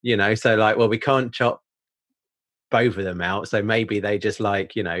mentioned, you know. So like, well, we can't chop both of them out, so maybe they just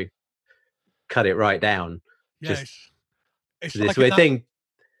like, you know, cut it right down. Yeah, it's this like weird thing.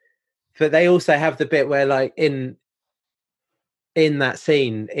 But they also have the bit where like in that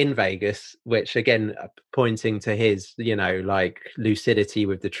scene in Vegas, which again pointing to his, you know, like lucidity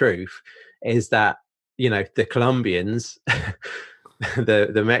with the truth, is that, you know, the Colombians,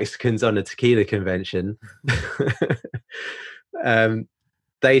 the Mexicans on a tequila convention,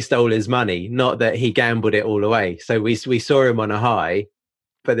 they stole his money, not that he gambled it all away. So we saw him on a high,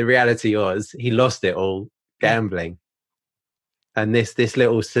 but the reality was he lost it all gambling. And this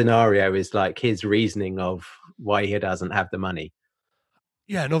little scenario is like his reasoning of why he doesn't have the money.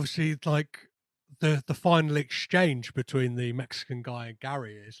 Yeah, and obviously like the final exchange between the Mexican guy and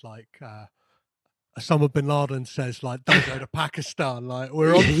Gary is like Osama bin Laden says like, "Don't go to Pakistan, like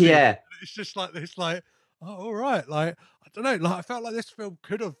we're on." Yeah, it's just like this, like, oh, all right, like I don't know, like I felt like this film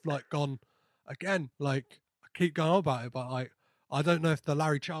could have like gone again, like I keep going on about it, but like I don't know if the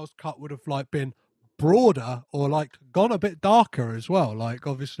Larry Charles cut would have like been broader or like gone a bit darker as well. Like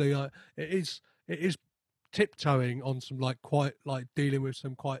obviously it is tiptoeing on some like quite like dealing with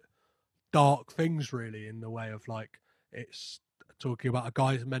some quite dark things really, in the way of like it's talking about a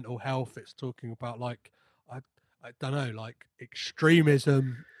guy's mental health, it's talking about like I don't know, like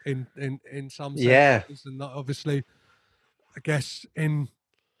extremism in some senses, and obviously I guess in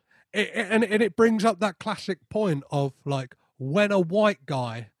it, and it brings up that classic point of like when a white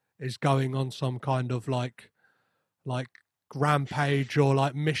guy is going on some kind of like rampage or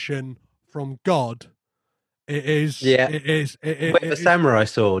like mission from God, it is with a samurai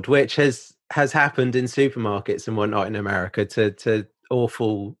sword, which has happened in supermarkets and whatnot in America to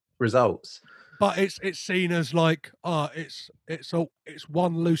awful results. But it's seen as like it's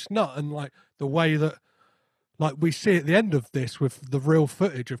one loose nut, and like the way that like we see at the end of this with the real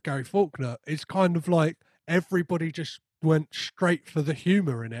footage of Gary Faulkner, it's kind of like everybody just went straight for the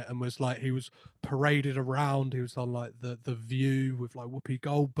humor in it, and was like, he was paraded around, he was on like the View with like Whoopi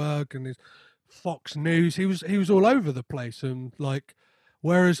Goldberg and his Fox News, he was all over the place, and like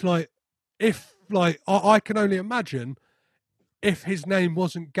whereas like if like I can only imagine if his name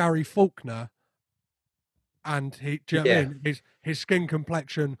wasn't Gary Faulkner and do you know what I mean? His skin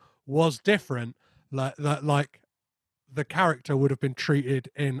complexion was different, like that, like the character would have been treated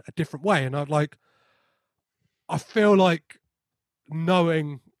in a different way. And I feel like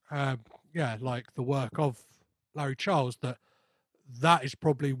knowing, like the work of Larry Charles, that is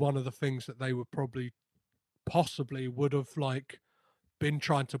probably one of the things that they would possibly would have like been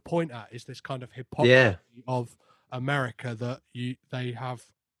trying to point at is this kind of hypocrisy of America that they have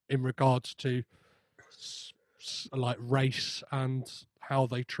in regards to like race and how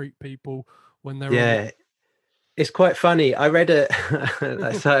they treat people when they're It's quite funny. I read a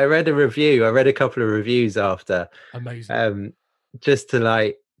review. I read a couple of reviews after. Amazing. Just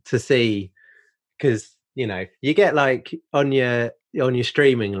to see, because you get like on your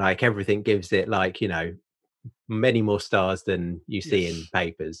streaming, like everything gives it like many more stars than you see in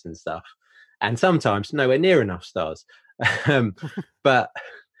papers and stuff, and sometimes nowhere near enough stars. But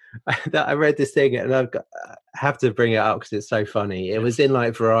I read this thing, and I have to bring it up because it's so funny. It was in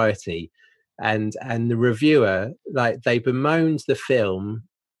like Variety. And the reviewer, like, they bemoaned the film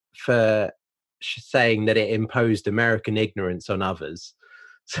for saying that it imposed American ignorance on others.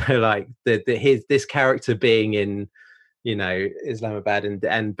 So, like, this character being in, Islamabad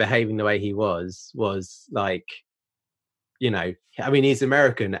and behaving the way he was like, I mean, he's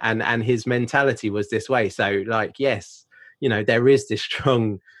American and his mentality was this way. So, like, yes, there is this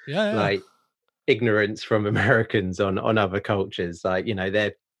strong, like, ignorance from Americans on other cultures. Like,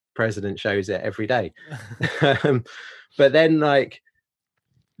 their president shows it every day. But then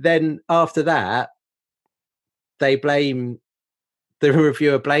after that, the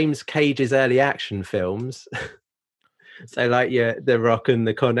reviewer blames Cage's early action films. So like The Rock and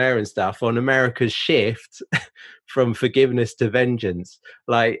the Con Air and stuff on America's shift from forgiveness to vengeance,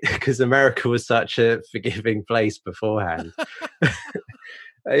 like, because America was such a forgiving place beforehand.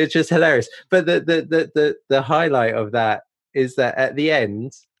 It's just hilarious. But the highlight of that is that at the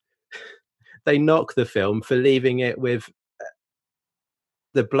end, they knock the film for leaving it with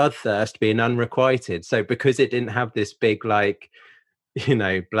the bloodthirst being unrequited. So because it didn't have this big, like,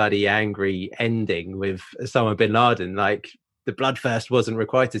 bloody angry ending with Osama bin Laden, like, the bloodthirst wasn't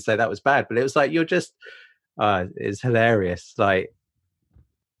requited, so that was bad. But it was like, you're just it's hilarious. Like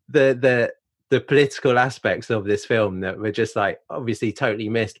the political aspects of this film that were just like obviously totally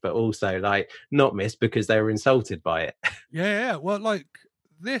missed, but also like not missed because they were insulted by it. Yeah. Well, like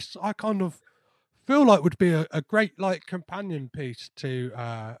this, I kind of feel like would be a great like companion piece to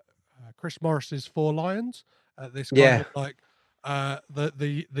Chris Morris's Four Lions. This kind of like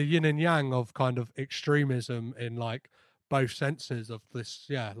the yin and yang of kind of extremism in like both senses of this,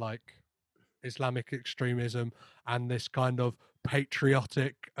 like Islamic extremism and this kind of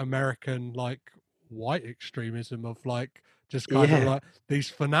patriotic American like white extremism of like just kind of like these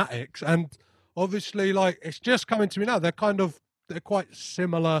fanatics. And obviously like it's just coming to me now, they're quite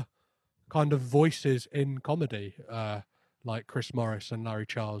similar kind of voices in comedy, like Chris Morris and Larry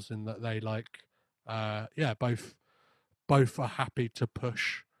Charles, in that they like both are happy to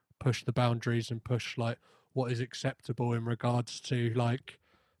push the boundaries and push like what is acceptable in regards to like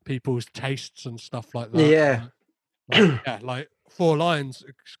people's tastes and stuff like that. Like Four Lions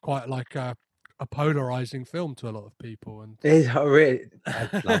is quite like a polarizing film to a lot of people, and I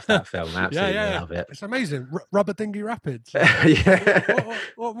love that film. Absolutely love it. It's amazing. Rubber Dinghy Rapids.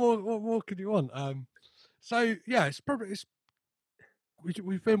 What more could you want? So yeah,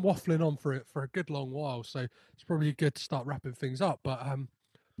 we've been waffling on for a good long while, so it's probably good to start wrapping things up. But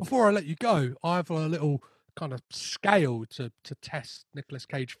before I let you go, I have a little kind of scale to test Nicolas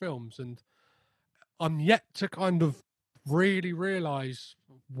Cage films, and I'm yet to kind of really realize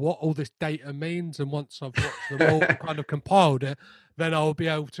what all this data means. And once I've watched them all and kind of compiled it, then I'll be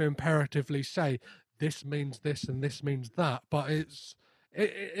able to imperatively say this means this and this means that. But it's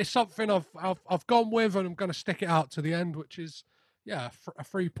something I've gone with, and I'm going to stick it out to the end, which is a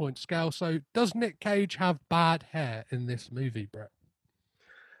 3-point scale. So does Nick Cage have bad hair in this movie, Brett?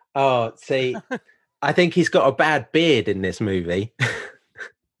 Oh, see, I think he's got a bad beard in this movie.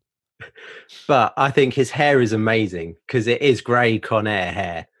 But I think his hair is amazing because it is grey Con Air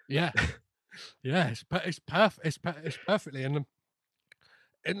hair. Yeah, it's perfect. It's perfectly. And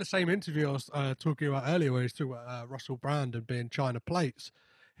in the same interview I was talking about earlier, where he's talking about Russell Brand and being China plates,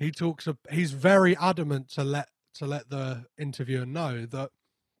 he's very adamant to let the interviewer know that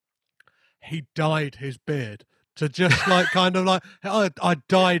he dyed his beard to just like kind of like I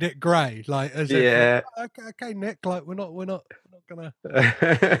dyed it grey, like as if okay, Nick, like we're not gonna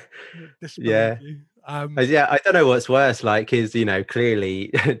disbelieve you. I don't know what's worse, like his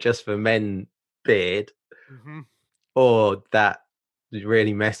clearly just for men beard, or that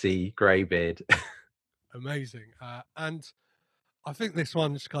really messy grey beard. Amazing. And I think this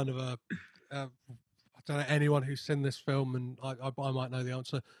one's kind of I don't know anyone who's seen this film, and I might know the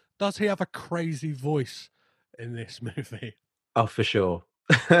answer. Does he have a crazy voice in this movie? Oh, for sure.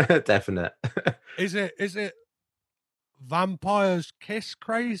 Definite. Is it Vampire's Kiss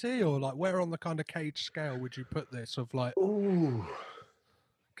crazy, or like where on the kind of Cage scale would you put this? Of like, ooh,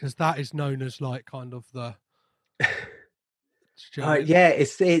 because that is known as like kind of the. Yeah,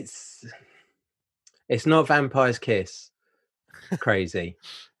 it's not Vampire's Kiss, crazy,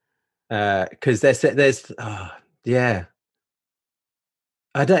 because there's yeah,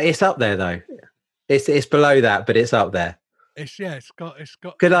 I don't. It's up there though. It's below that, but it's up there. It's got.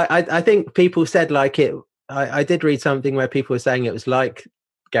 Because I think people said like it. I did read something where people were saying it was like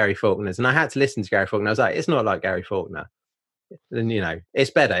Gary Faulkner's, and I had to listen to Gary Faulkner. I was like, it's not like Gary Faulkner. And it's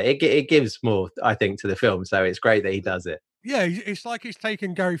better. It gives more, I think, to the film. So it's great that he does it. Yeah, it's like he's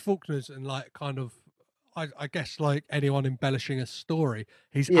taken Gary Faulkner's and like kind of, I guess like anyone embellishing a story,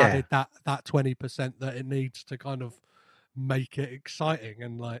 he's added that 20% that it needs to kind of make it exciting.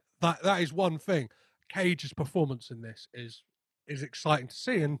 And like that is one thing. Cage's performance in this is exciting to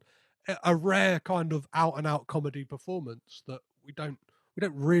see, and a rare kind of out and out comedy performance that we don't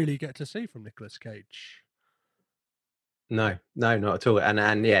really get to see from Nicolas Cage. No, not at all.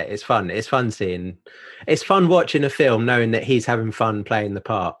 And yeah, it's fun. It's fun watching a film knowing that he's having fun playing the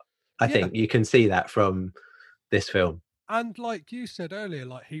part. I think you can see that from this film. And like you said earlier,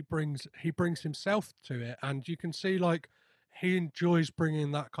 like he brings himself to it, and you can see like he enjoys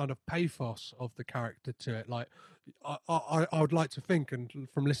bringing that kind of pathos of the character to it. Like I would like to think, and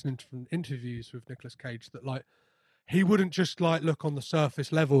from listening to interviews with Nicolas Cage, that like he wouldn't just like look on the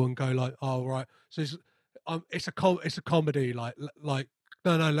surface level and go like, oh right, so it's a comedy. Like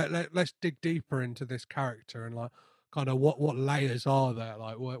no, let's dig deeper into this character and like kind of what layers are there,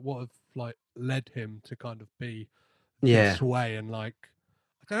 like what have like led him to kind of be this way. And like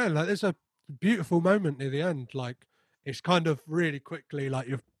I don't know, like there's a beautiful moment near the end, like it's kind of really quickly like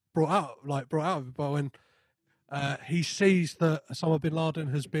you've brought out of it, but when he sees that Osama bin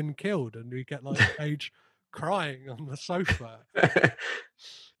Laden has been killed, and we get like Cage crying on the sofa.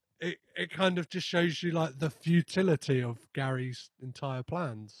 It kind of just shows you like the futility of Gary's entire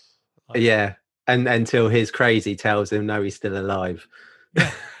plans. Like, yeah, and until his crazy tells him no, he's still alive.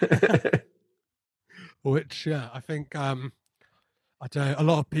 Yeah. Which I think I don't know, a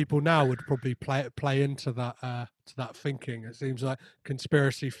lot of people now would probably play into that thinking. It seems like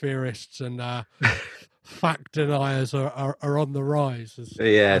conspiracy theorists and fact deniers are on the rise as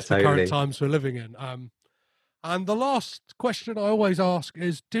totally. the current times we're living in. And the last question I always ask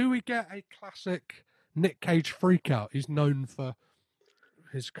is, do we get a classic Nick Cage freakout? He's known for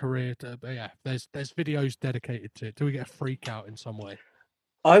his career there's videos dedicated to it. Do we get a freakout in some way?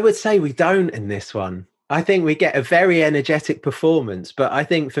 I would say we don't in this one. I think we get a very energetic performance, but I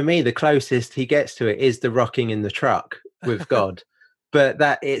think for me the closest he gets to it is the rocking in the truck with God, but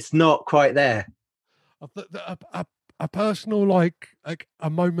that it's not quite there. A personal like a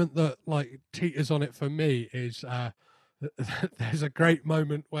moment that like teeters on it for me is there's a great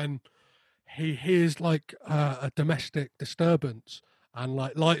moment when he hears like a domestic disturbance, and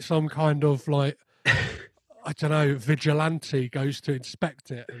like some kind of like I don't know, vigilante goes to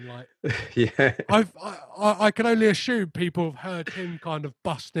inspect it, and like I can only assume people have heard him kind of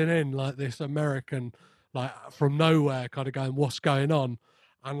busting in like this American, like from nowhere, kind of going, what's going on?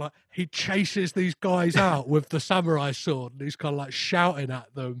 And like he chases these guys out with the samurai sword, and he's kind of like shouting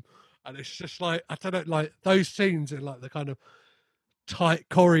at them, and it's just like I don't know, like those scenes in like the kind of tight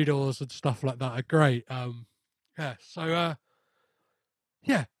corridors and stuff like that are great.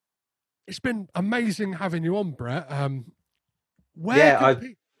 It's been amazing having you on, Brett.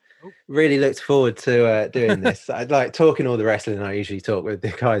 Really looked forward to doing this. I like talking all the wrestling I usually talk with the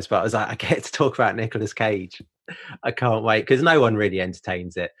guys, but I was like, I get to talk about Nicolas Cage. I can't wait, because no one really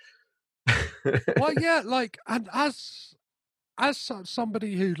entertains it. Well, yeah, like, and as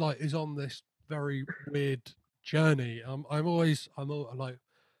somebody who like is on this very weird journey, I'm always like,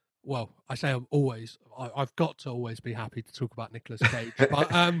 well, I say I'm always, I've got to always be happy to talk about Nicolas Cage,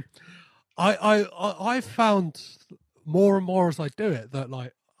 but I found more and more as I do it that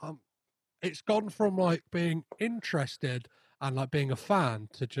like it's gone from like being interested and like being a fan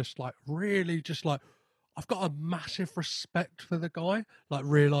to just like really just like I've got a massive respect for the guy, like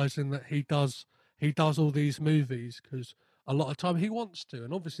realizing that he does all these movies because a lot of time he wants to,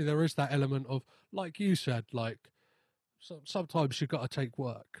 and obviously there is that element of, like you said, like sometimes you've got to take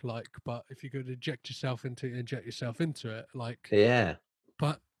work, like, but if you could inject yourself into it, like, yeah.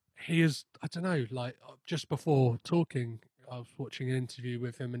 But he is, I don't know, like just before talking, I was watching an interview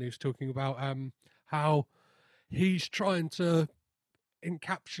with him, and he was talking about how he's trying to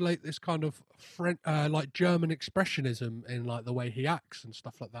encapsulate this kind of like German expressionism in like the way he acts and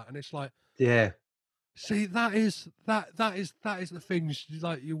stuff like that, and it's like, yeah, see, that is the things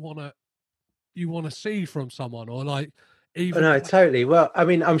like you want to see from someone, or like even no, totally. Well, I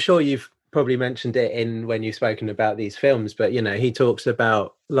mean, I'm sure you've probably mentioned it in when you've spoken about these films, but you know, he talks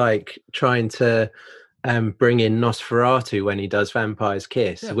about like trying to bring in Nosferatu when he does Vampire's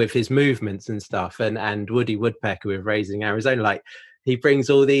Kiss with his movements and stuff, and Woody Woodpecker with Raising Arizona. Like, he brings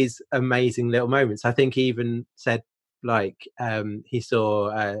all these amazing little moments. I think he even said like he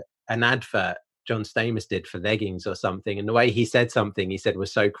saw an advert John Stamos did for leggings or something, and the way he said something he said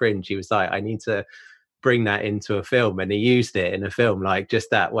was so cringe. He was like, I need to bring that into a film, and he used it in a film, like just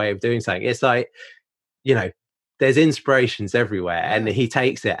that way of doing something. It's like, you know, there's inspirations everywhere, and he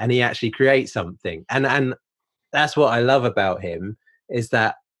takes it and he actually creates something. And that's what I love about him, is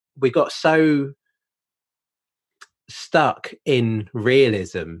that we got so stuck in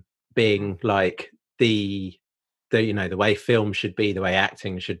realism being like the you know, the way film should be, the way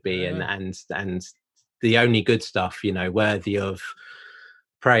acting should be, and the only good stuff, you know, worthy of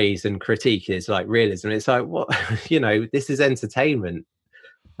praise and critique is like realism. It's like, what, you know, this is entertainment.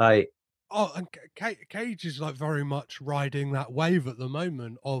 Like, and Cage is like very much riding that wave at the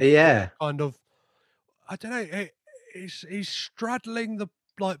moment of kind of, I don't know, he's straddling the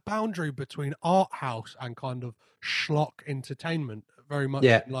like boundary between art house and kind of schlock entertainment, very much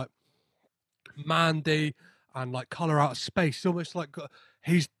like Mandy and like Color Out of Space. It's almost like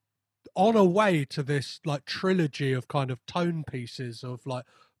he's on a way to this like trilogy of kind of tone pieces of like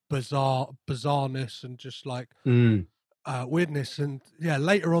bizarreness and just like weirdness. And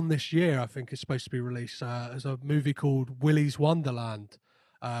later on this year, I think it's supposed to be released as a movie called Willy's Wonderland.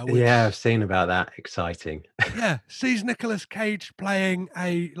 Which, I've seen about that. Exciting. Sees Nicolas Cage playing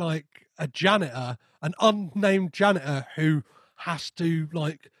a janitor, an unnamed janitor who has to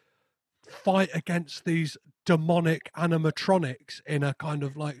like fight against these demonic animatronics in a kind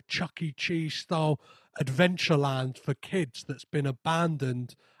of like Chuck E. Cheese style Adventureland for kids that's been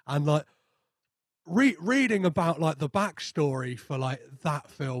abandoned. And like reading about like the backstory for like that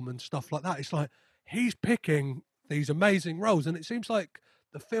film and stuff like that, it's like he's picking these amazing roles, and it seems like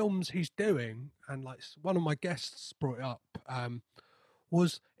the films he's doing, and like one of my guests brought it up,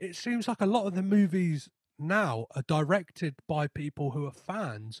 was it seems like a lot of the movies now are directed by people who are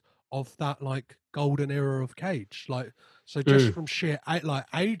fans of that like golden era of Cage. Like, so just from sheer like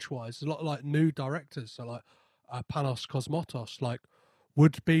age wise, a lot of like new directors, so like Panos Cosmatos like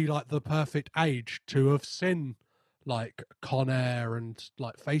would be like the perfect age to have seen like Con Air and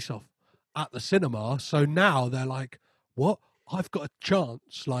like Face Off at the cinema. So now they're like, what? I've got a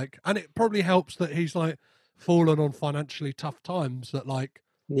chance. Like, and it probably helps that he's like fallen on financially tough times, that like,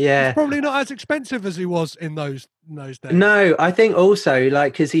 it's probably not as expensive as he was in those days. No, I think also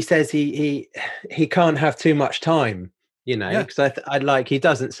like, because he says he can't have too much time, you know, because I like, he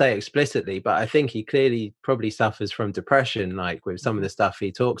doesn't say explicitly, but I think he clearly probably suffers from depression, like with some of the stuff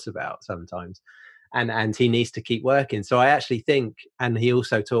he talks about sometimes, and he needs to keep working. So I actually think, and he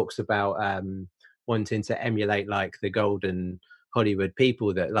also talks about wanting to emulate like the golden Hollywood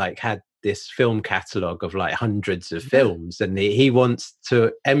people that like had this film catalogue of like hundreds of films, and he wants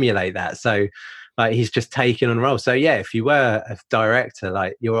to emulate that. So like he's just taking on a role. So if you were a director,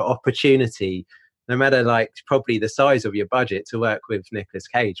 like your opportunity, no matter like probably the size of your budget, to work with Nicolas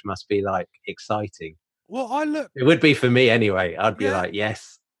Cage must be like exciting. Well, it would be for me anyway. I'd be like,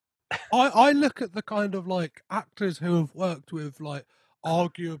 yes. I look at the kind of like actors who have worked with like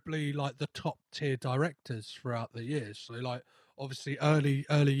arguably like the top tier directors throughout the years. So like obviously early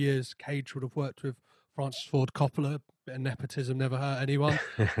years, Cage would have worked with Francis Ford Coppola. Bit of nepotism never hurt anyone.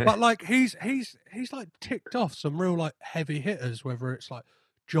 But like he's like ticked off some real like heavy hitters, whether it's like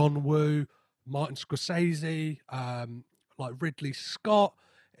John Woo, Martin Scorsese, like Ridley Scott,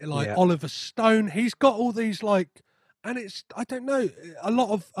 like Oliver Stone. He's got all these like, and it's, I don't know, a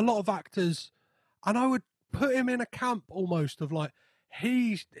lot of actors, and I would put him in a camp almost of like,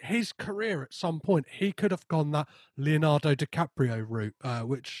 his career at some point he could have gone that Leonardo DiCaprio route,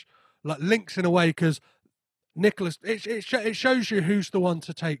 which like links in a way, because Nicholas, it shows you who's the one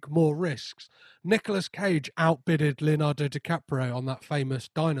to take more risks. Nicolas Cage outbidded Leonardo DiCaprio on that famous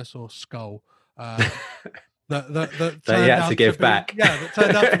dinosaur skull that he had to give back. That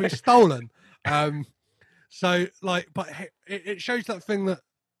turned out to be stolen. So like, but it shows that thing that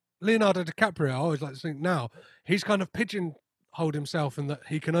Leonardo DiCaprio, I always like to think now, he's kind of pigeonholed himself in that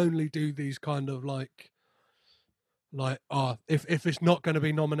he can only do these kind of like if it's not going to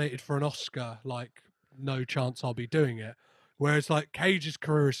be nominated for an Oscar, like no chance I'll be doing it. Whereas like Cage's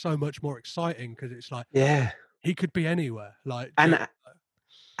career is so much more exciting, because it's like he could be anywhere, like,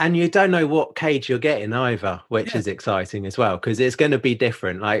 and you don't know what Cage you're getting either, which is exciting as well, because it's going to be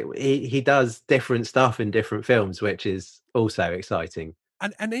different. Like he does different stuff in different films, which is also exciting.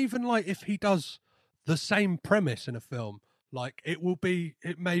 And even like if he does the same premise in a film, Like it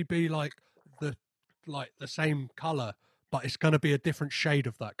may be like the same color, but it's going to be a different shade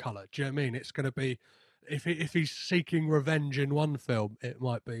of that color. Do you know what I mean? It's going to be, if he's seeking revenge in one film, it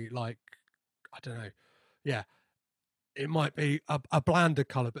might be like, I don't know. Yeah. It might be a blander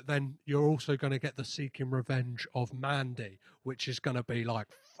color, but then you're also going to get the seeking revenge of Mandy, which is going to be like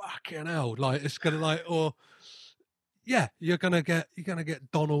fucking hell. Like it's going to like, or yeah, you're going to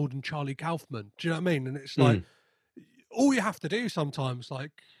get Donald and Charlie Kaufman. Do you know what I mean? And it's like, all you have to do sometimes,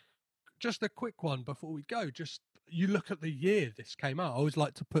 like just a quick one before we go, just you look at the year this came out. I always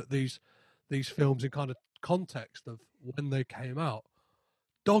like to put these films in kind of context of when they came out.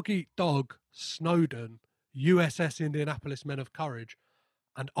 Dog Eat Dog, Snowden, USS Indianapolis Men of Courage,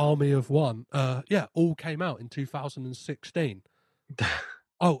 and Army of One, all came out in 2016.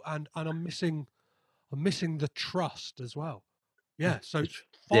 Oh, and I'm missing The Trust as well. Yeah, so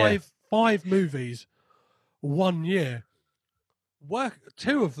five movies, 1 year.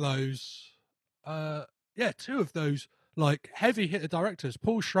 Two of those like heavy hitter directors,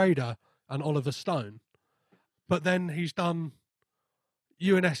 Paul Schrader and Oliver Stone. But then he's done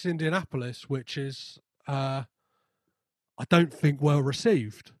USS Indianapolis, which is I don't think well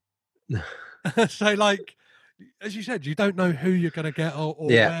received. So, like as you said, you don't know who you're going to get or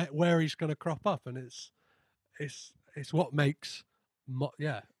where he's going to crop up, and it's what makes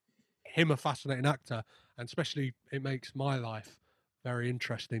him a fascinating actor, and especially it makes my life very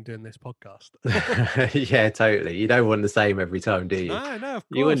interesting doing this podcast. Yeah, totally. You don't want the same every time, do you? No, of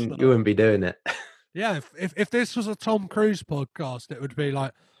course you wouldn't be doing it. Yeah, if this was a Tom Cruise podcast, it would be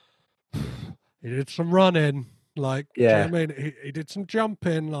like he did some running, like do you know what I mean, he did some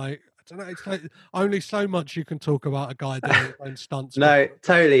jumping, like I don't know. It's like only so much you can talk about a guy doing his own stunts. No,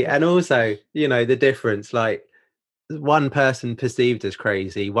 totally. And also, you know, the difference, like one person perceived as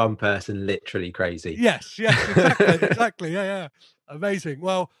crazy, one person literally crazy. Yes, exactly. Yeah. Amazing.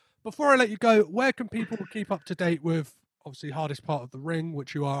 Well, before I let you go, where can people keep up to date with obviously Hardest Part of the Ring,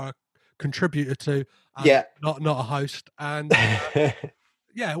 which you are a contributor to, not a host, and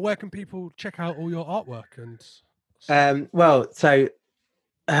where can people check out all your artwork? And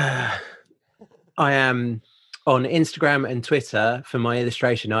I am on Instagram and Twitter for my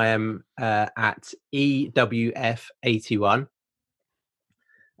illustration. I am at EWF81.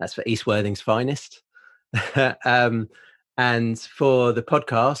 That's for East Worthing's finest. And for the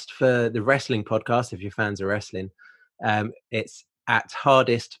podcast, for the wrestling podcast, if you're fans of wrestling, it's at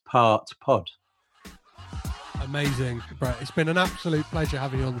Hardest Part Pod. Amazing, Brett. It's been an absolute pleasure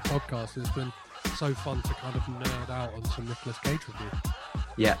having you on the podcast. It's been so fun to kind of nerd out on some Nicolas Cage with you.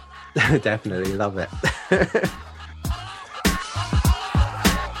 Yeah, definitely love it.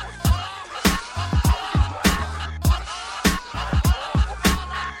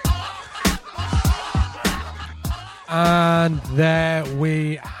 And there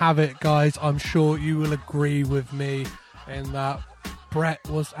we have it, guys. I'm sure you will agree with me in that Brett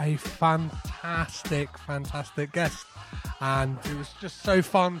was a fantastic get, and it was just so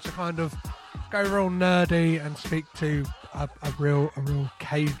fun to kind of go real nerdy and speak to a real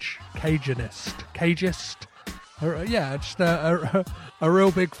cageist. Just a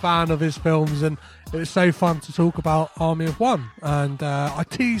real big fan of his films, and it was so fun to talk about Army of One. And I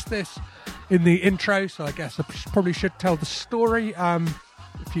teased this in the intro, so I guess I probably should tell the story.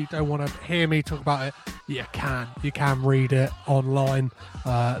 If you don't want to hear me talk about it, you can read it online.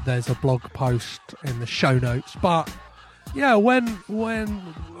 There's a blog post in the show notes. But yeah, when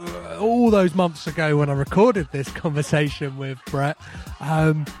all those months ago when I recorded this conversation with Brett,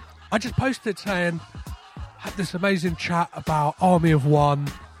 I just posted saying, had this amazing chat about Army of One,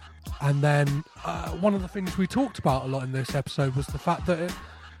 and then one of the things we talked about a lot in this episode was the fact that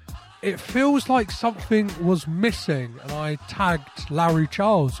it feels like something was missing, and I tagged Larry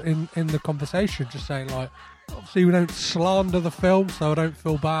Charles in the conversation, just saying, like, obviously we don't slander the film, so I don't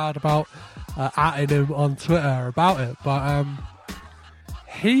feel bad about atting him on Twitter about it, but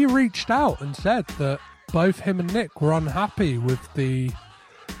he reached out and said that both him and Nick were unhappy with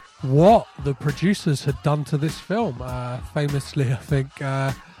what the producers had done to this film. Famously, I think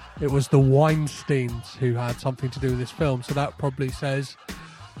it was the Weinsteins who had something to do with this film, so that probably says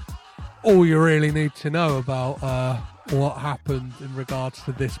all you really need to know about what happened in regards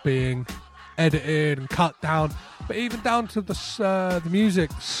to this being edited and cut down, but even down to the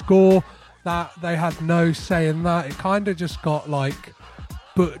music score, that they had no say in that. It kind of just got like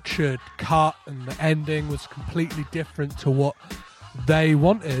butchered, cut, and the ending was completely different to what they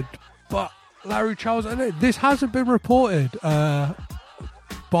wanted. But Larry Charles, and this hasn't been reported by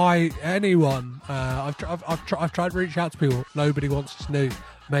anyone. I've tried to reach out to people. Nobody wants to know.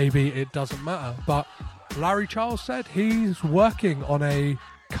 Maybe it doesn't matter. But Larry Charles said he's working on a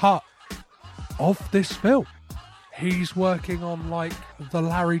cut of this film. He's working on like the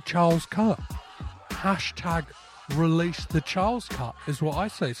Larry Charles cut. Hashtag release the Charles cut is what I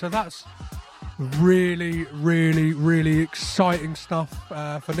say. So that's really, really, really exciting stuff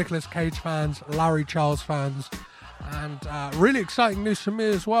for Nicolas Cage fans, Larry Charles fans, and really exciting news for me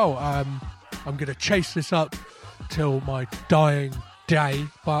as well. I'm going to chase this up till my dying day,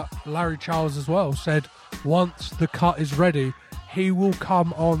 but Larry Charles as well said once the cut is ready, he will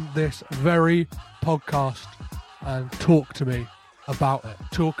come on this very podcast and talk to me about it.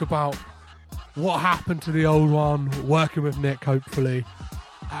 Talk about what happened to the old one, working with Nick, hopefully.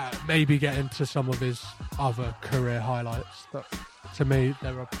 Maybe get into some of his other career highlights. To me,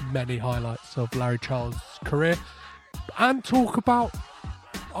 there are many highlights of Larry Charles' career. And talk about,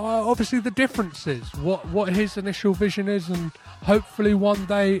 obviously, the differences. What his initial vision is, and hopefully one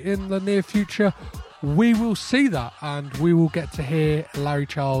day in the near future, we will see that. And we will get to hear Larry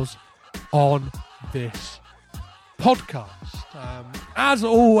Charles on this podcast. As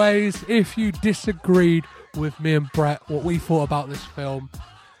always, if you disagreed with me and Brett, what we thought about this film,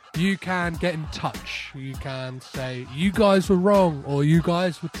 you can get in touch. You can say, you guys were wrong, or you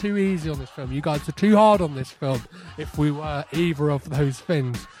guys were too easy on this film, you guys were too hard on this film, if we were either of those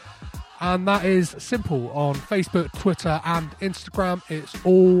things. And that is simple. On Facebook, Twitter and Instagram, it's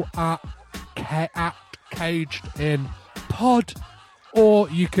all at Caged In Pod. Or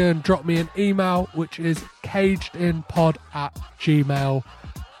you can drop me an email, which is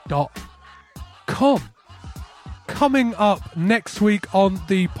cagedinpod@gmail.com. Coming up next week on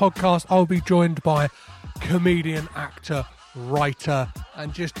the podcast, I'll be joined by comedian, actor, writer,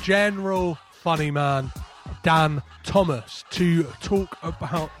 and just general funny man, Dan Thomas, to talk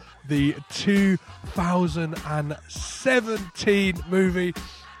about the 2017 movie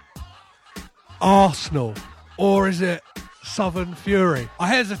Arsenal. Or is it Southern Fury? I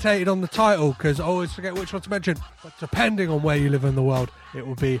hesitated on the title because I always forget which one to mention, but depending on where you live in the world, it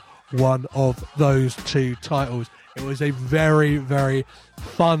will be one of those two titles. It was a very, very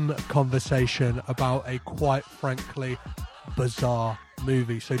fun conversation about a quite frankly bizarre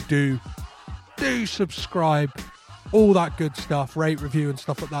movie. So do subscribe, all that good stuff, rate, review and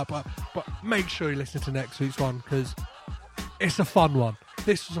stuff like that, but make sure you listen to next week's one because it's a fun one.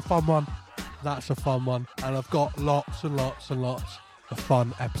 This was a fun one. That's a fun one, and I've got lots and lots and lots of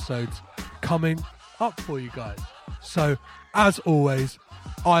fun episodes coming up for you guys. So, as always,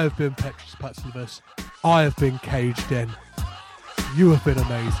 I have been Petrus Patsilivus. I have been Caged In. You have been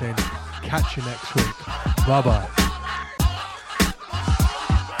amazing. Catch you next week. Bye-bye.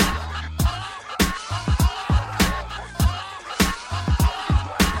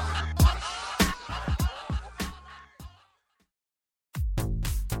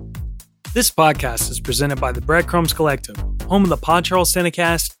 This podcast is presented by the Breadcrumbs Collective, home of the Pod Charles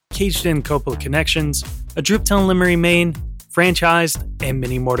Cinecast, Caged In Coppola Connections, A Drooptown Limerick, Maine, Franchised, and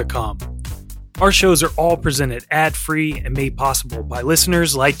many more to come. Our shows are all presented ad-free and made possible by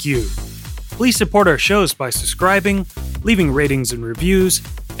listeners like you. Please support our shows by subscribing, leaving ratings and reviews,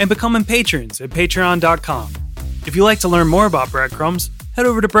 and becoming patrons at patreon.com. If you'd like to learn more about Breadcrumbs, head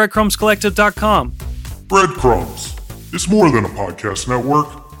over to breadcrumbscollective.com. Breadcrumbs. It's more than a podcast network.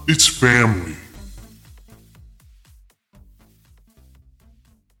 It's family.